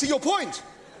 Oh, I see your point.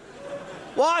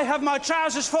 Why have my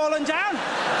trousers fallen down?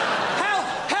 Help!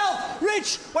 Help!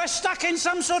 Rich, we're stuck in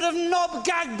some sort of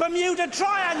knob-gag Bermuda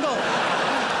Triangle.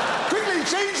 Quickly,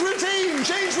 change routine!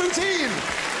 Change routine!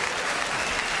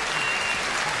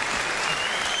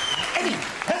 Eddie,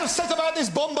 let us set about this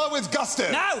bomber with gusto.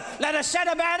 No, let us set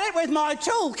about it with my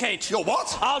toolkit. Your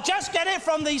what? I'll just get it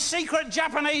from the secret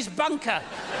Japanese bunker.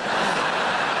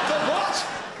 The what?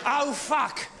 Oh,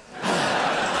 fuck.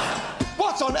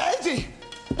 What's on Eddie?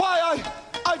 Why,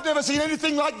 I've never seen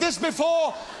anything like this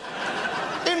before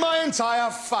in my entire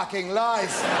fucking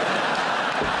life.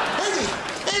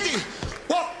 Eddie,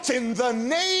 what in the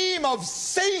name of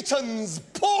Satan's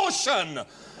portion?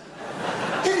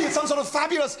 Eddie, it's some sort of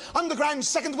fabulous underground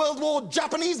Second World War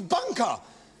Japanese bunker,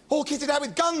 all kitted out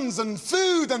with guns and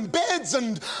food and beds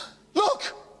and...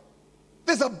 Look!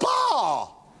 There's a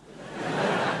bar!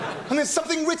 And there's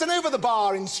something written over the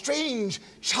bar in strange,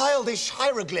 childish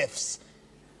hieroglyphs.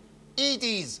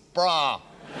 Edie's bra.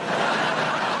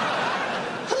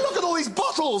 And look at all these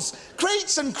bottles!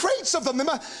 Crates and crates of them.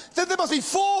 There must be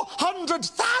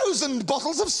 400,000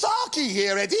 bottles of sake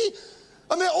here, Eddie.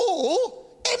 And they're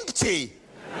all empty.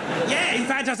 Yeah, in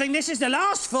fact, I think this is the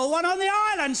last full one on the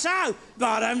island, so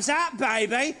bottoms up,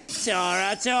 baby.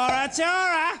 Tora, tora,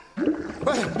 tora.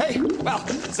 Well, hey,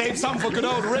 save some for good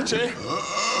old Richie.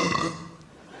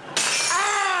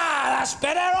 That's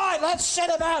better. Right, let's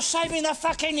set about saving the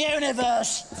fucking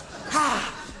universe.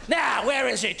 Now, where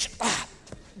is it?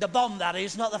 The bomb, that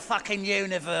is, not the fucking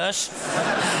universe.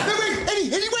 No, wait, Eddie,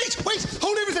 wait!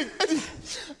 Hold everything,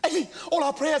 Eddie, all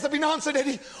our prayers have been answered,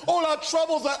 Eddie. All our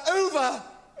troubles are over.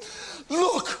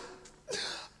 Look,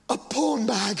 a porn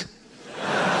bag. No,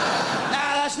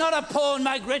 that's not a porn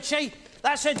mag, Richie.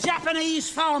 That's a Japanese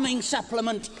farming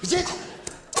supplement. Is it?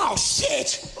 Oh,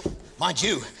 shit! Mind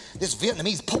you, this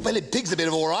Vietnamese pot-bellied pig's a bit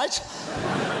of all right.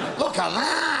 Look at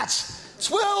that!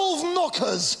 12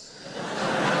 knockers.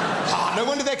 No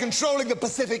wonder they're controlling the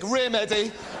Pacific Rim,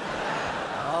 Eddie.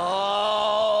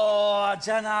 Oh, I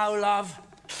don't know, love.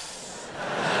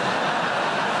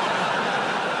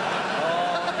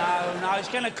 Oh, no, it's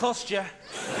going to cost you.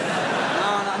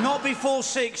 No, not before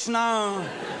 6, no.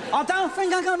 I don't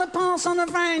think I'm going to pass on the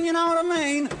van, you know what I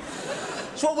mean?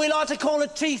 It's what we like to call a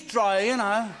teeth dryer, you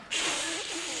know.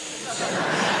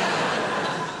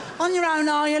 On your own,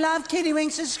 are you, love?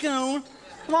 Kiddywinks at school?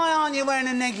 Why aren't you wearing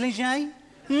a negligee?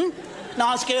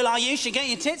 Nice girl like you should get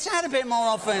your tits out a bit more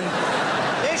often.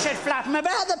 You should flap them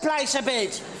about the place a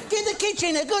bit. Give the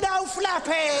kitchen a good old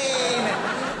flapping.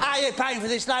 Are you paying for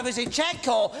this, love? Is it cheque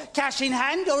or cash in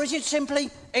hand, or is it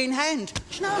simply in hand?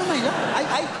 Do you know what I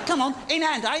mean? Hey, come on, in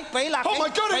hand, eh? Be lucky. Oh, my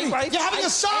God, Be brave. you're having a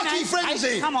sarky frenzy.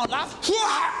 Hey, come on, love.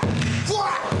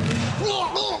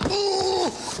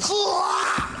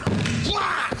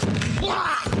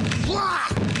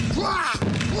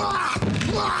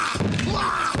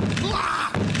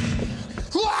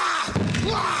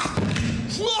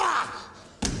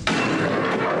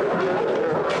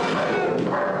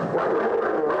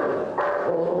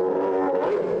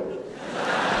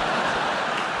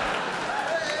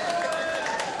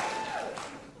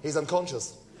 He's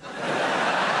unconscious.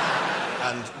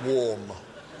 And warm.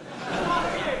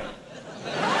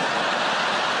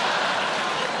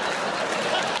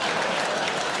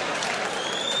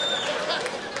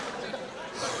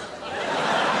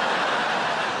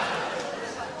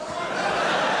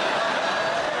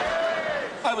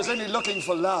 I was only looking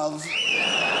for love.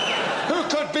 Who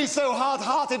could be so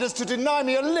hard-hearted as to deny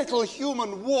me a little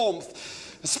human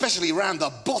warmth, especially around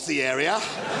the bothy area?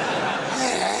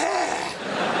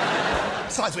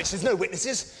 Besides which, there's no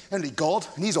witnesses, only God,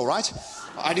 and he's all right.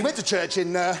 I only went to church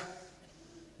in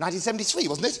 1973,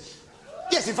 wasn't it?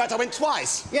 Yes, in fact, I went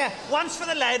twice. Yeah, once for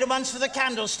the lead and once for the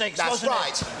candlesticks, That's wasn't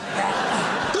right. it?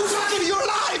 Who's fucking you're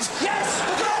alive? Yes!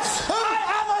 Yes! I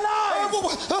am alive!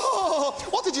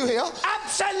 What did you hear?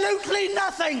 Absolutely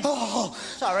nothing! Oh.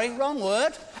 Sorry, wrong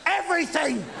word.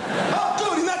 Everything! Oh,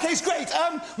 good, in that case, great.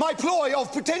 My ploy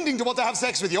of pretending to want to have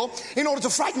sex with you in order to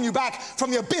frighten you back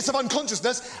from the abyss of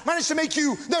unconsciousness managed to make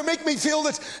me feel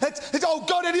that, oh,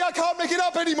 God, Eddie, I can't make it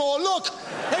up anymore. Look,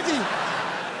 Eddie,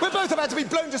 we're both about to be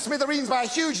blown to smithereens by a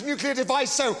huge nuclear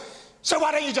device, so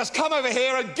why don't you just come over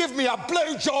here and give me a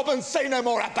blowjob and say no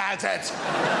more about it?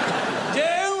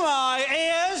 Do my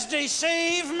ears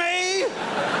deceive me?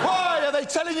 Why, are they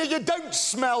telling you don't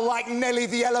smell like Nelly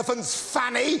the elephant's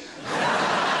fanny?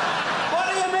 What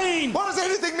do you mean? What does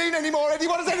anything mean anymore, Eddie?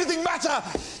 What does anything matter?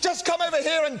 Just come over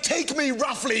here and take me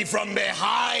roughly from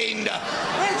behind.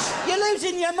 Rich, you're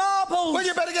losing your marbles. Well,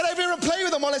 you better get over here and play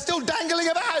with them while they're still dangling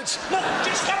about. Look,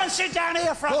 just come and sit down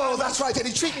here for a Oh, moment. that's right,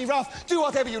 Eddie. Treat me rough. Do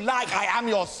whatever you like. I am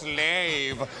your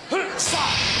slave.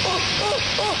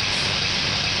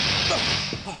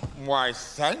 Why,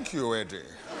 thank you, Eddie.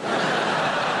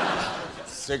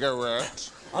 Cigarette?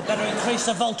 I'd better increase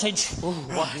the voltage.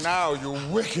 What now, you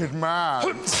wicked man?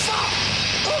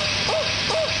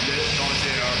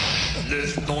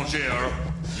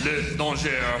 Les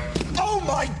dangers. Oh,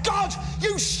 my God!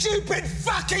 You stupid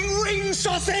fucking ring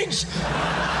sausage!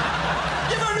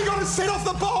 You've only got to set off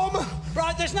the bomb!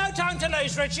 Right, there's no time to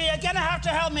lose, Richie. You're going to have to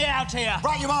help me out here.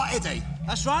 Right, you are, Eddie.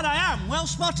 That's right, I am. Well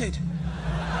spotted.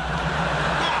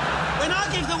 Now, when I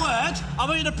give the word, I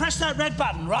want you to press that red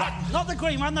button, right? Not the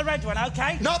green one, the red one,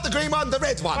 OK? Not the green one, the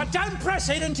red one. But don't press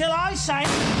it until I say...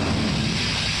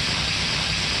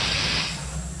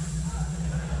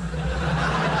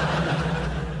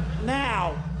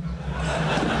 Now.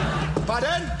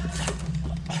 Pardon?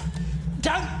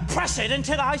 Don't press it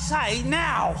until I say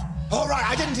now. All right,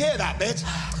 I didn't hear that bit.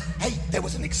 Hey, there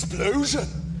was an explosion.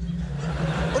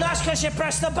 Well, that's because you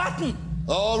pressed the button.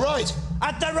 All right.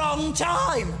 At the wrong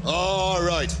time. All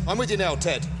right. I'm with you now,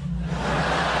 Ted.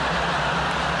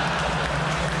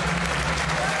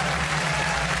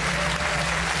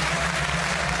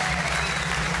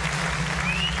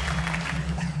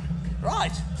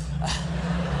 Right.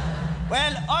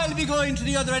 Well, I'll be going to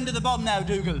the other end of the bomb now,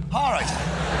 Dougal. All right.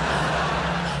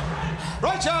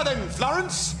 Right, then,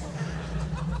 Florence.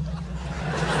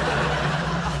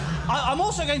 I'm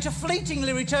also going to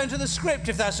fleetingly return to the script,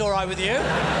 if that's all right with you.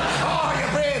 Oh, you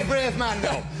brave, brave man,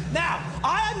 no. Now,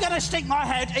 I am going to stick my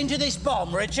head into this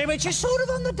bomb, Richie, which is sort of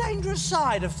on the dangerous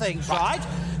side of things, right?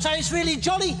 So it's really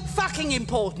jolly fucking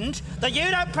important that you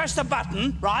don't press the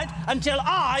button, right, until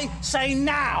I say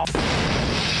now.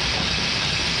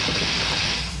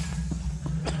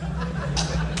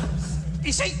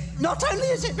 You see, not only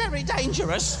is it very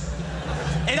dangerous,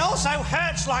 it also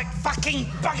hurts like fucking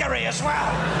buggery as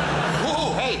well.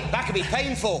 Whoa, hey, that could be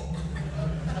painful.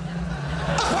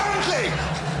 Apparently!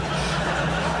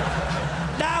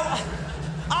 Now,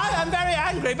 I am very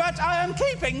angry, but I am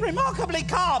keeping remarkably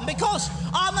calm because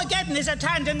Armageddon is at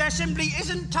hand and there simply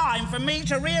isn't time for me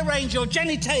to rearrange your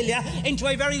genitalia into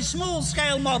a very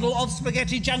small-scale model of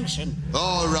Spaghetti Junction.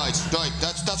 All right.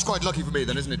 That's quite lucky for me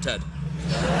then, isn't it, Ted?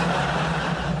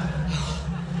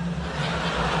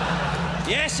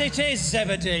 Yes, it is,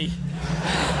 Zebedee.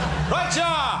 Right,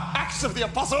 yeah. Acts of the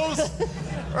Apostles.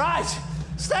 Right,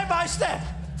 step by step.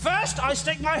 First, I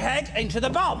stick my head into the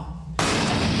bomb.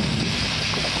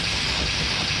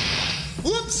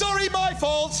 Whoops, sorry, my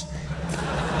fault.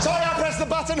 Sorry, I pressed the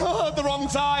button at the wrong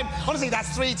time. Honestly,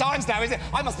 that's 3 times now, is it?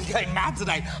 I must be going mad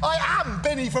today. I am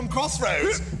Benny from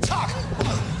Crossroads. Tuck.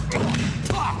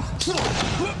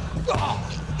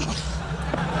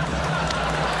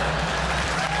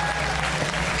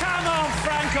 Come on,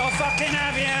 Frank, I'll fucking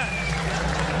have you.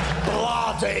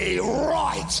 Bloody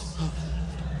right.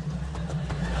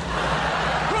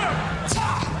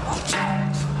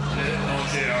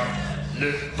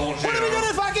 What are we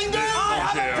gonna fucking do? I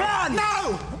have a plan.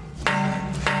 No!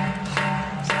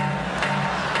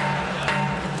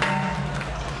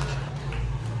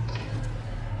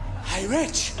 Hey,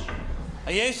 Rich,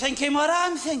 are you thinking what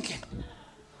I'm thinking?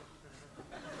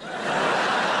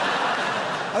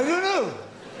 I don't know.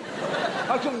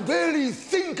 I can barely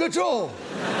think at all.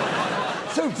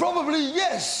 So probably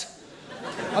yes.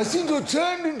 I seem to have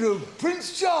turned into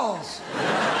Prince Charles.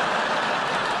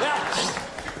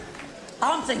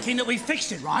 Well, I'm thinking that we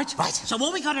fixed it, right? Right. So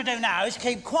what we got to do now is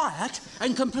keep quiet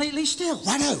and completely still.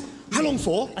 I know. How long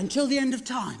for? Until the end of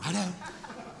time. I know.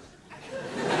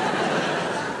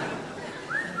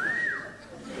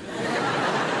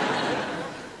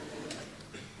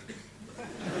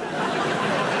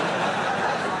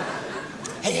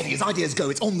 Hey, Eddie, as ideas go,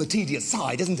 it's on the tedious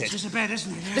side, isn't it? It's a bit,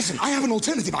 isn't it? Yeah. Listen, I have an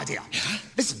alternative idea. Yeah?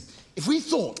 Listen, if we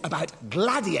thought about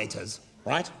gladiators,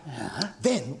 right? Yeah.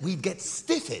 Then we'd get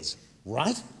stiffies,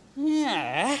 right?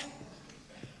 Yeah.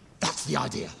 That's the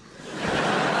idea.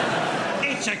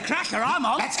 It's a cracker, I'm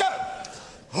on. Let's go!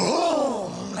 Oh.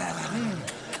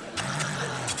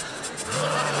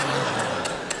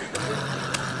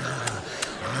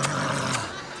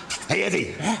 Hey,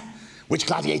 Eddie. Yeah? Which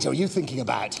gladiator are you thinking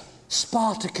about?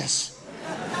 Spartacus.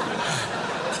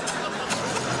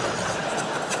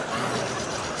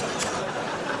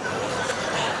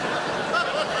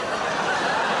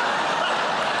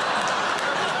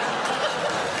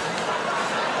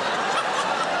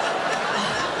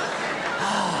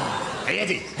 Hey,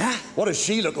 Eddie. Huh? What does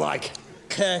she look like?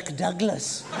 Kirk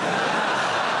Douglas.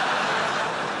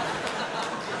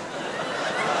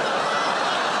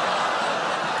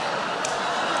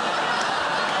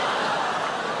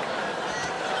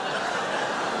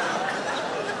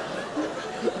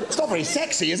 It's not very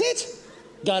sexy, is it?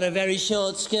 Got a very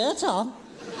short skirt on.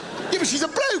 Yeah, but she's a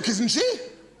bloke, isn't she?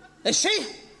 Is she?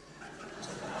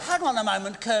 Hang on a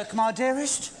moment, Kirk, my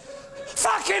dearest.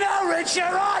 Fucking hell, Rich,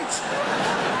 you're right!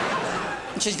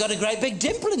 She's got a great big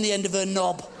dimple in the end of her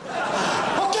knob.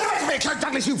 Oh, get away from me, Kirk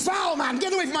Douglas, you foul man!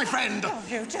 Get away from my friend! Oh,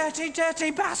 you dirty,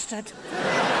 dirty bastard.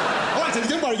 All right, Eddie,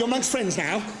 don't worry, you're amongst friends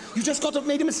now. You just got to have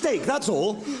made a mistake, that's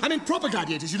all. I mean, proper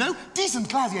gladiators, you know? Decent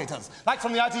gladiators. Like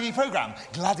from the ITV programme,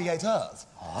 Gladiators.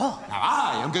 Oh. Now,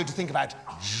 I am going to think about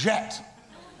Jet.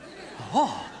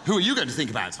 Oh. Who are you going to think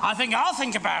about? I think I'll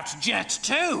think about Jet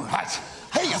too. Right.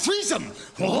 Hey, a threesome!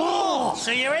 Oh.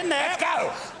 See you in there. Let's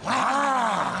go!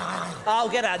 Oh,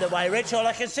 get out of the way, Rich. All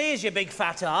I can see is your big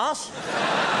fat arse.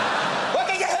 Well,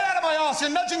 get your head out of my arse.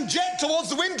 You're nudging Jet towards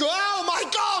the window. Oh, my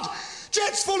God!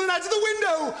 Jet's fallen out of the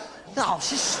window! Oh,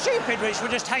 she's stupid, Rich. We're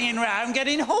just hanging around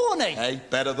getting horny. Hey,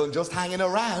 better than just hanging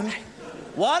around.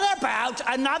 What about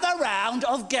another round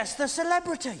of Guess the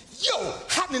Celebrity? Yo,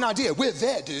 happening idea. We're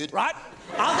there, dude. Right,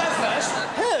 I'll go first.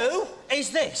 Who is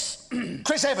this?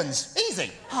 Chris Evans.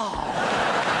 Easy.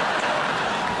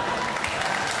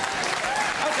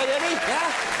 Okay, Eddie.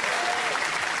 Yeah?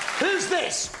 Who's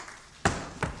this?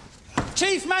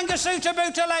 Chief Mangasuta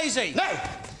Buthelezi. No,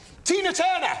 Tina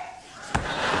Turner.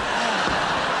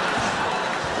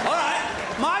 All right,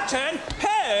 my turn.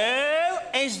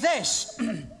 Who is this?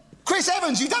 Chris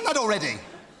Evans, you've done that already.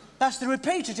 That's the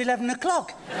repeat at 11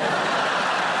 o'clock. Right,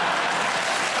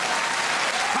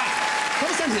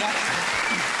 come stand here.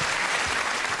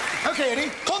 OK,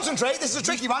 Eddie, concentrate. This is a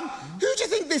tricky one. Who do you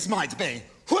think this might be?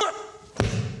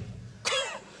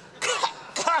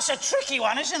 That's a tricky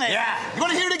one, isn't it? Yeah. You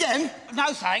want to hear it again?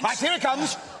 No, thanks. Right, here it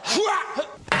comes.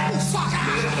 Oh, fuck!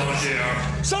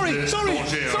 Sorry.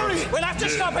 We'll have to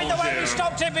stop it the way we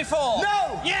stopped it before.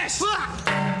 No! Yes!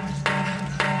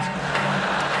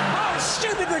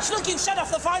 Stupid Rich, look, you've set off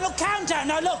the final countdown.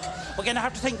 Now, look, we're going to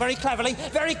have to think very cleverly,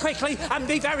 very quickly, and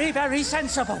be very, very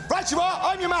sensible. Right you are,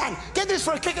 I'm your man. Get this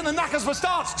for a kick in the knackers for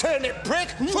starts, turnip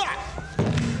prick.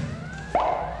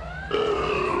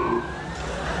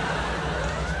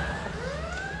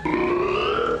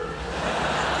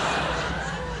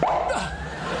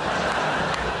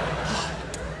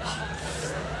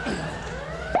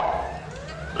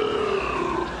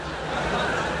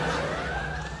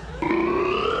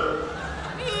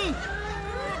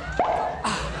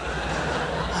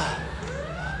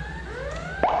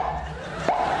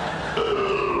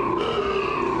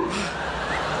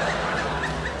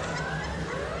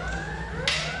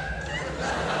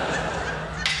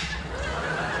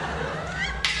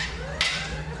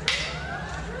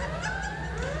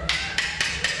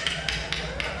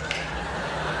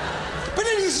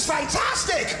 this is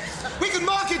fantastic! We can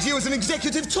market you as an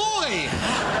executive toy.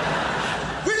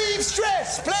 Relieve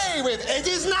stress, play with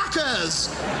Eddie's knackers.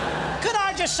 Could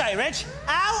I just say, Reg,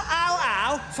 ow, ow,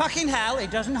 ow, fucking hell,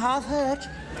 it doesn't half hurt.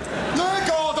 No,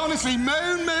 God, honestly,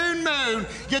 moan, moan, moan.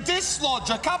 You dislodge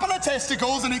a couple of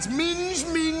testicles and it's minge,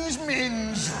 minge,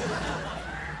 minge.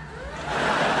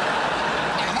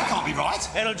 Now, that can't be right.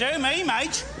 It'll do me,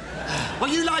 mate. Well,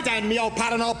 you lie down, me old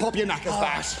pal, and I'll pop your knackers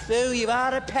back. Boo, you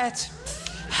are a pet.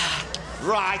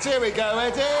 Right, here we go,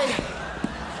 Eddie.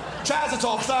 Trouser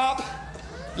tops up.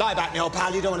 Lie back, me old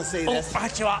pal, you don't want to see this.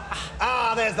 Right you are.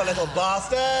 Ah, there's the little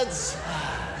bastards.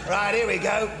 Right, here we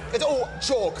go. It's all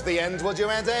chalk the end, would you,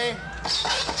 Eddie?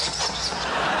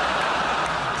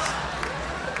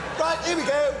 Right, here we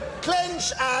go.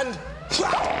 Clench and...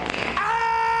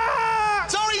 Ah!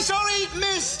 Sorry,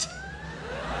 missed.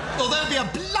 Well, there'd be a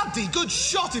bloody good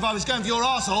shot if I was going for your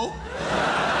arsehole.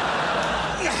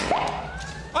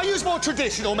 I use more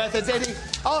traditional methods, Eddie.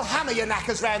 I'll hammer your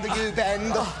knackers round the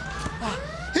U-bend.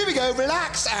 Here we go,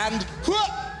 relax and...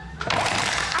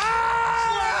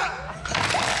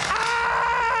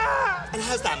 And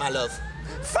how's that, my love?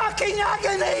 Fucking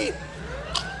agony!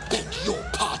 Beg your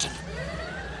pardon.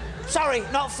 Sorry,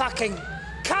 not fucking.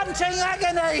 Cunting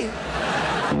agony!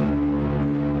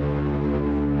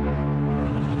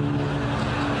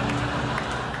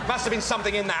 Must have been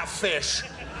something in that fish.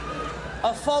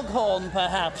 A foghorn,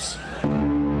 perhaps. Oh,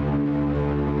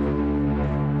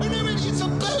 no, Eddie, it's a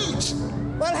boat!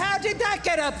 Well, how did that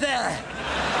get up there?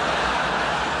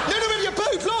 No, Eddie, a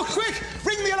boat! Look, quick!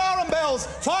 Ring the alarm bells!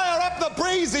 Fire up the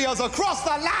braziers across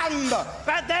the land!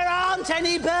 But there aren't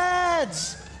any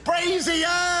birds!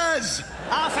 Braziers!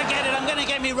 Ah, forget it, I'm gonna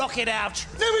get me rocket out.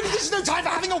 No, Eddie, this is no time for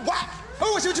having a whack!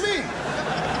 Oh, I see what you mean!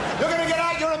 You're gonna get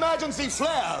out your emergency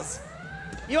flares!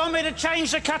 You want me to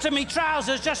change the cut of me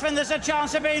trousers just when there's a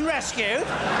chance of being rescued?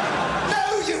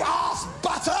 No, you arse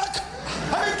buttock!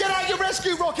 I mean, get out your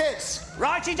rescue rockets!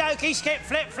 Righty-dokey, skip,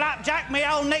 flip, flap, jack, me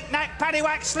old knick-knack,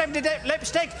 paddywhack, slip-de-dip,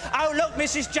 lipstick. Oh, look,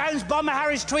 Mrs. Jones, Bomber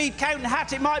Harry's tweed coat and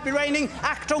hat, it might be raining.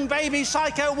 Achtung, baby,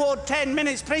 Psycho Ward, 10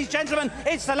 minutes, please, gentlemen.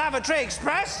 It's the Lavatory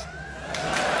Express.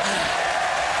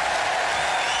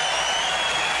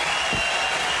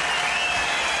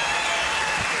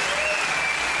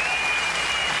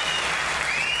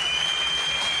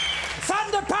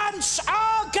 Thunderpants,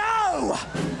 are go!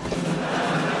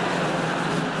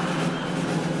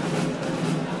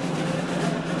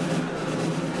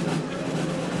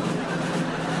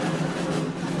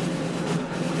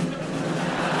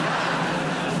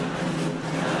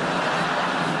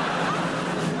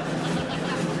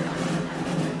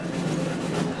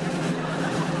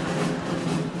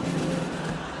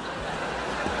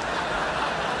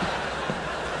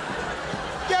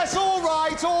 Yes, all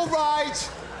right.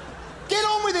 Get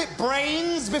on with it,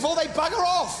 brains, before they bugger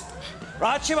off.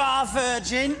 Right you are,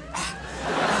 Virgin.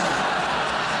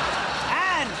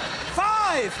 And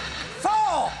 5,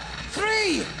 4,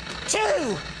 3, 2,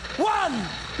 1,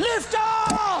 lift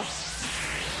off!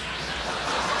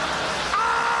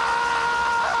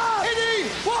 Ah! Eddie!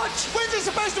 What? When's it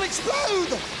supposed to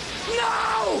explode?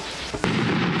 No!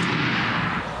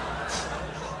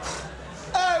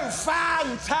 Oh,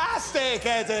 fantastic,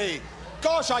 Eddie!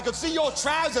 Gosh, I could see your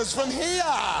trousers from here.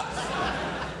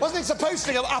 Wasn't it supposed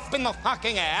to go up in the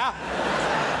fucking air?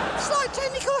 Slight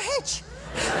technical hitch.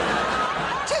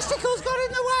 Testicles got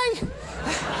in the way.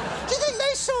 Do you think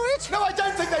they saw it? No, I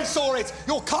don't think they saw it.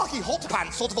 Your khaki hot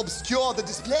pants sort of obscured the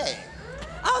display.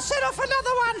 I'll set off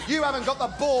another one. You haven't got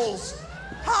the balls.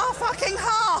 Ha fucking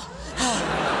ha.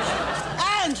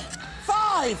 And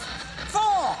 5,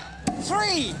 4,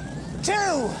 3, 2,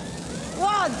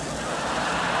 1.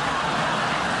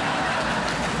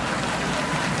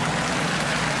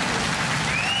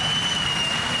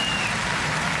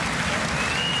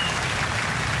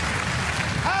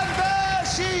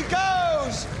 She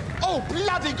goes! Oh,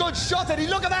 bloody good shot, Eddie.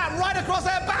 Look at that, right across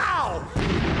her bow.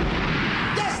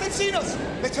 Yes, they've seen us.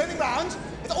 They're turning round.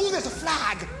 Oh, there's a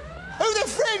flag. Oh, they're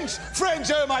French. French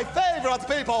are my favourite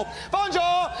people.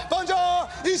 Bonjour, bonjour,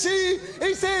 ici,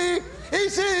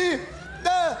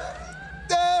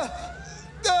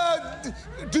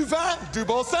 du vin, du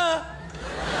bon sang.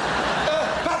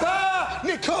 Papa,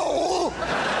 Nicole.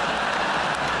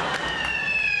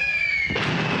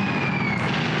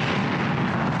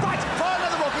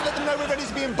 Know we're ready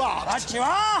to be embarked. Right you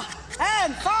are.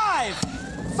 And 5,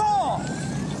 4,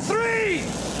 3,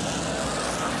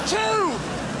 2,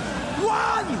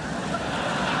 1,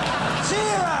 0.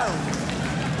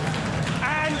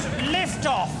 And lift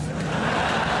off.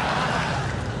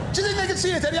 Do you think they could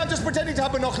see it, Eddie. I'm just pretending to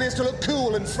have binoculars to look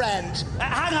cool and French.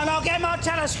 Hang on, I'll get my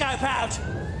telescope out.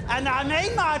 And I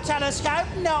mean my telescope,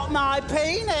 not my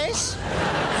penis.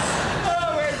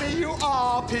 Oh, Eddie, you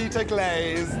are Peter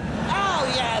Glaze.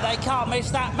 Oh, yeah, they can't miss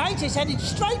that, mate. It's headed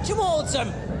straight towards them.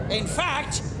 In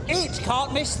fact, it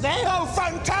can't miss them. Oh,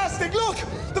 fantastic! Look!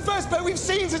 The first boat we've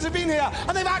seen since we've been here,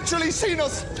 and they've actually seen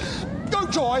us. No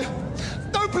joy,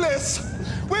 no bliss.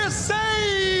 We're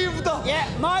saved! Yeah,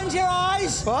 mind your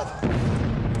eyes. What?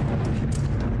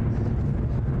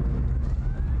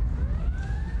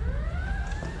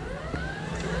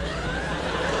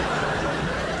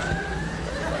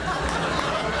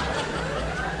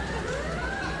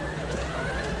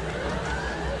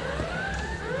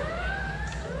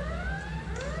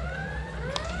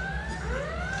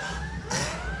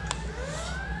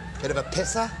 Bit of a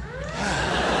pisser?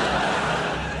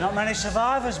 Not many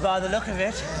survivors by the look of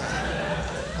it.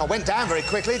 Oh, went down very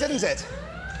quickly, didn't it?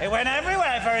 It went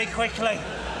everywhere very quickly.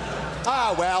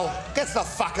 Ah, well, gets the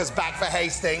fuckers back for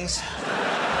Hastings.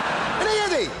 Hey,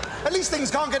 Eddie, at least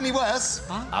things can't get any worse.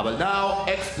 Huh? I will now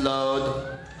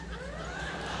explode.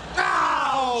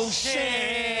 Oh,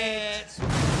 shit!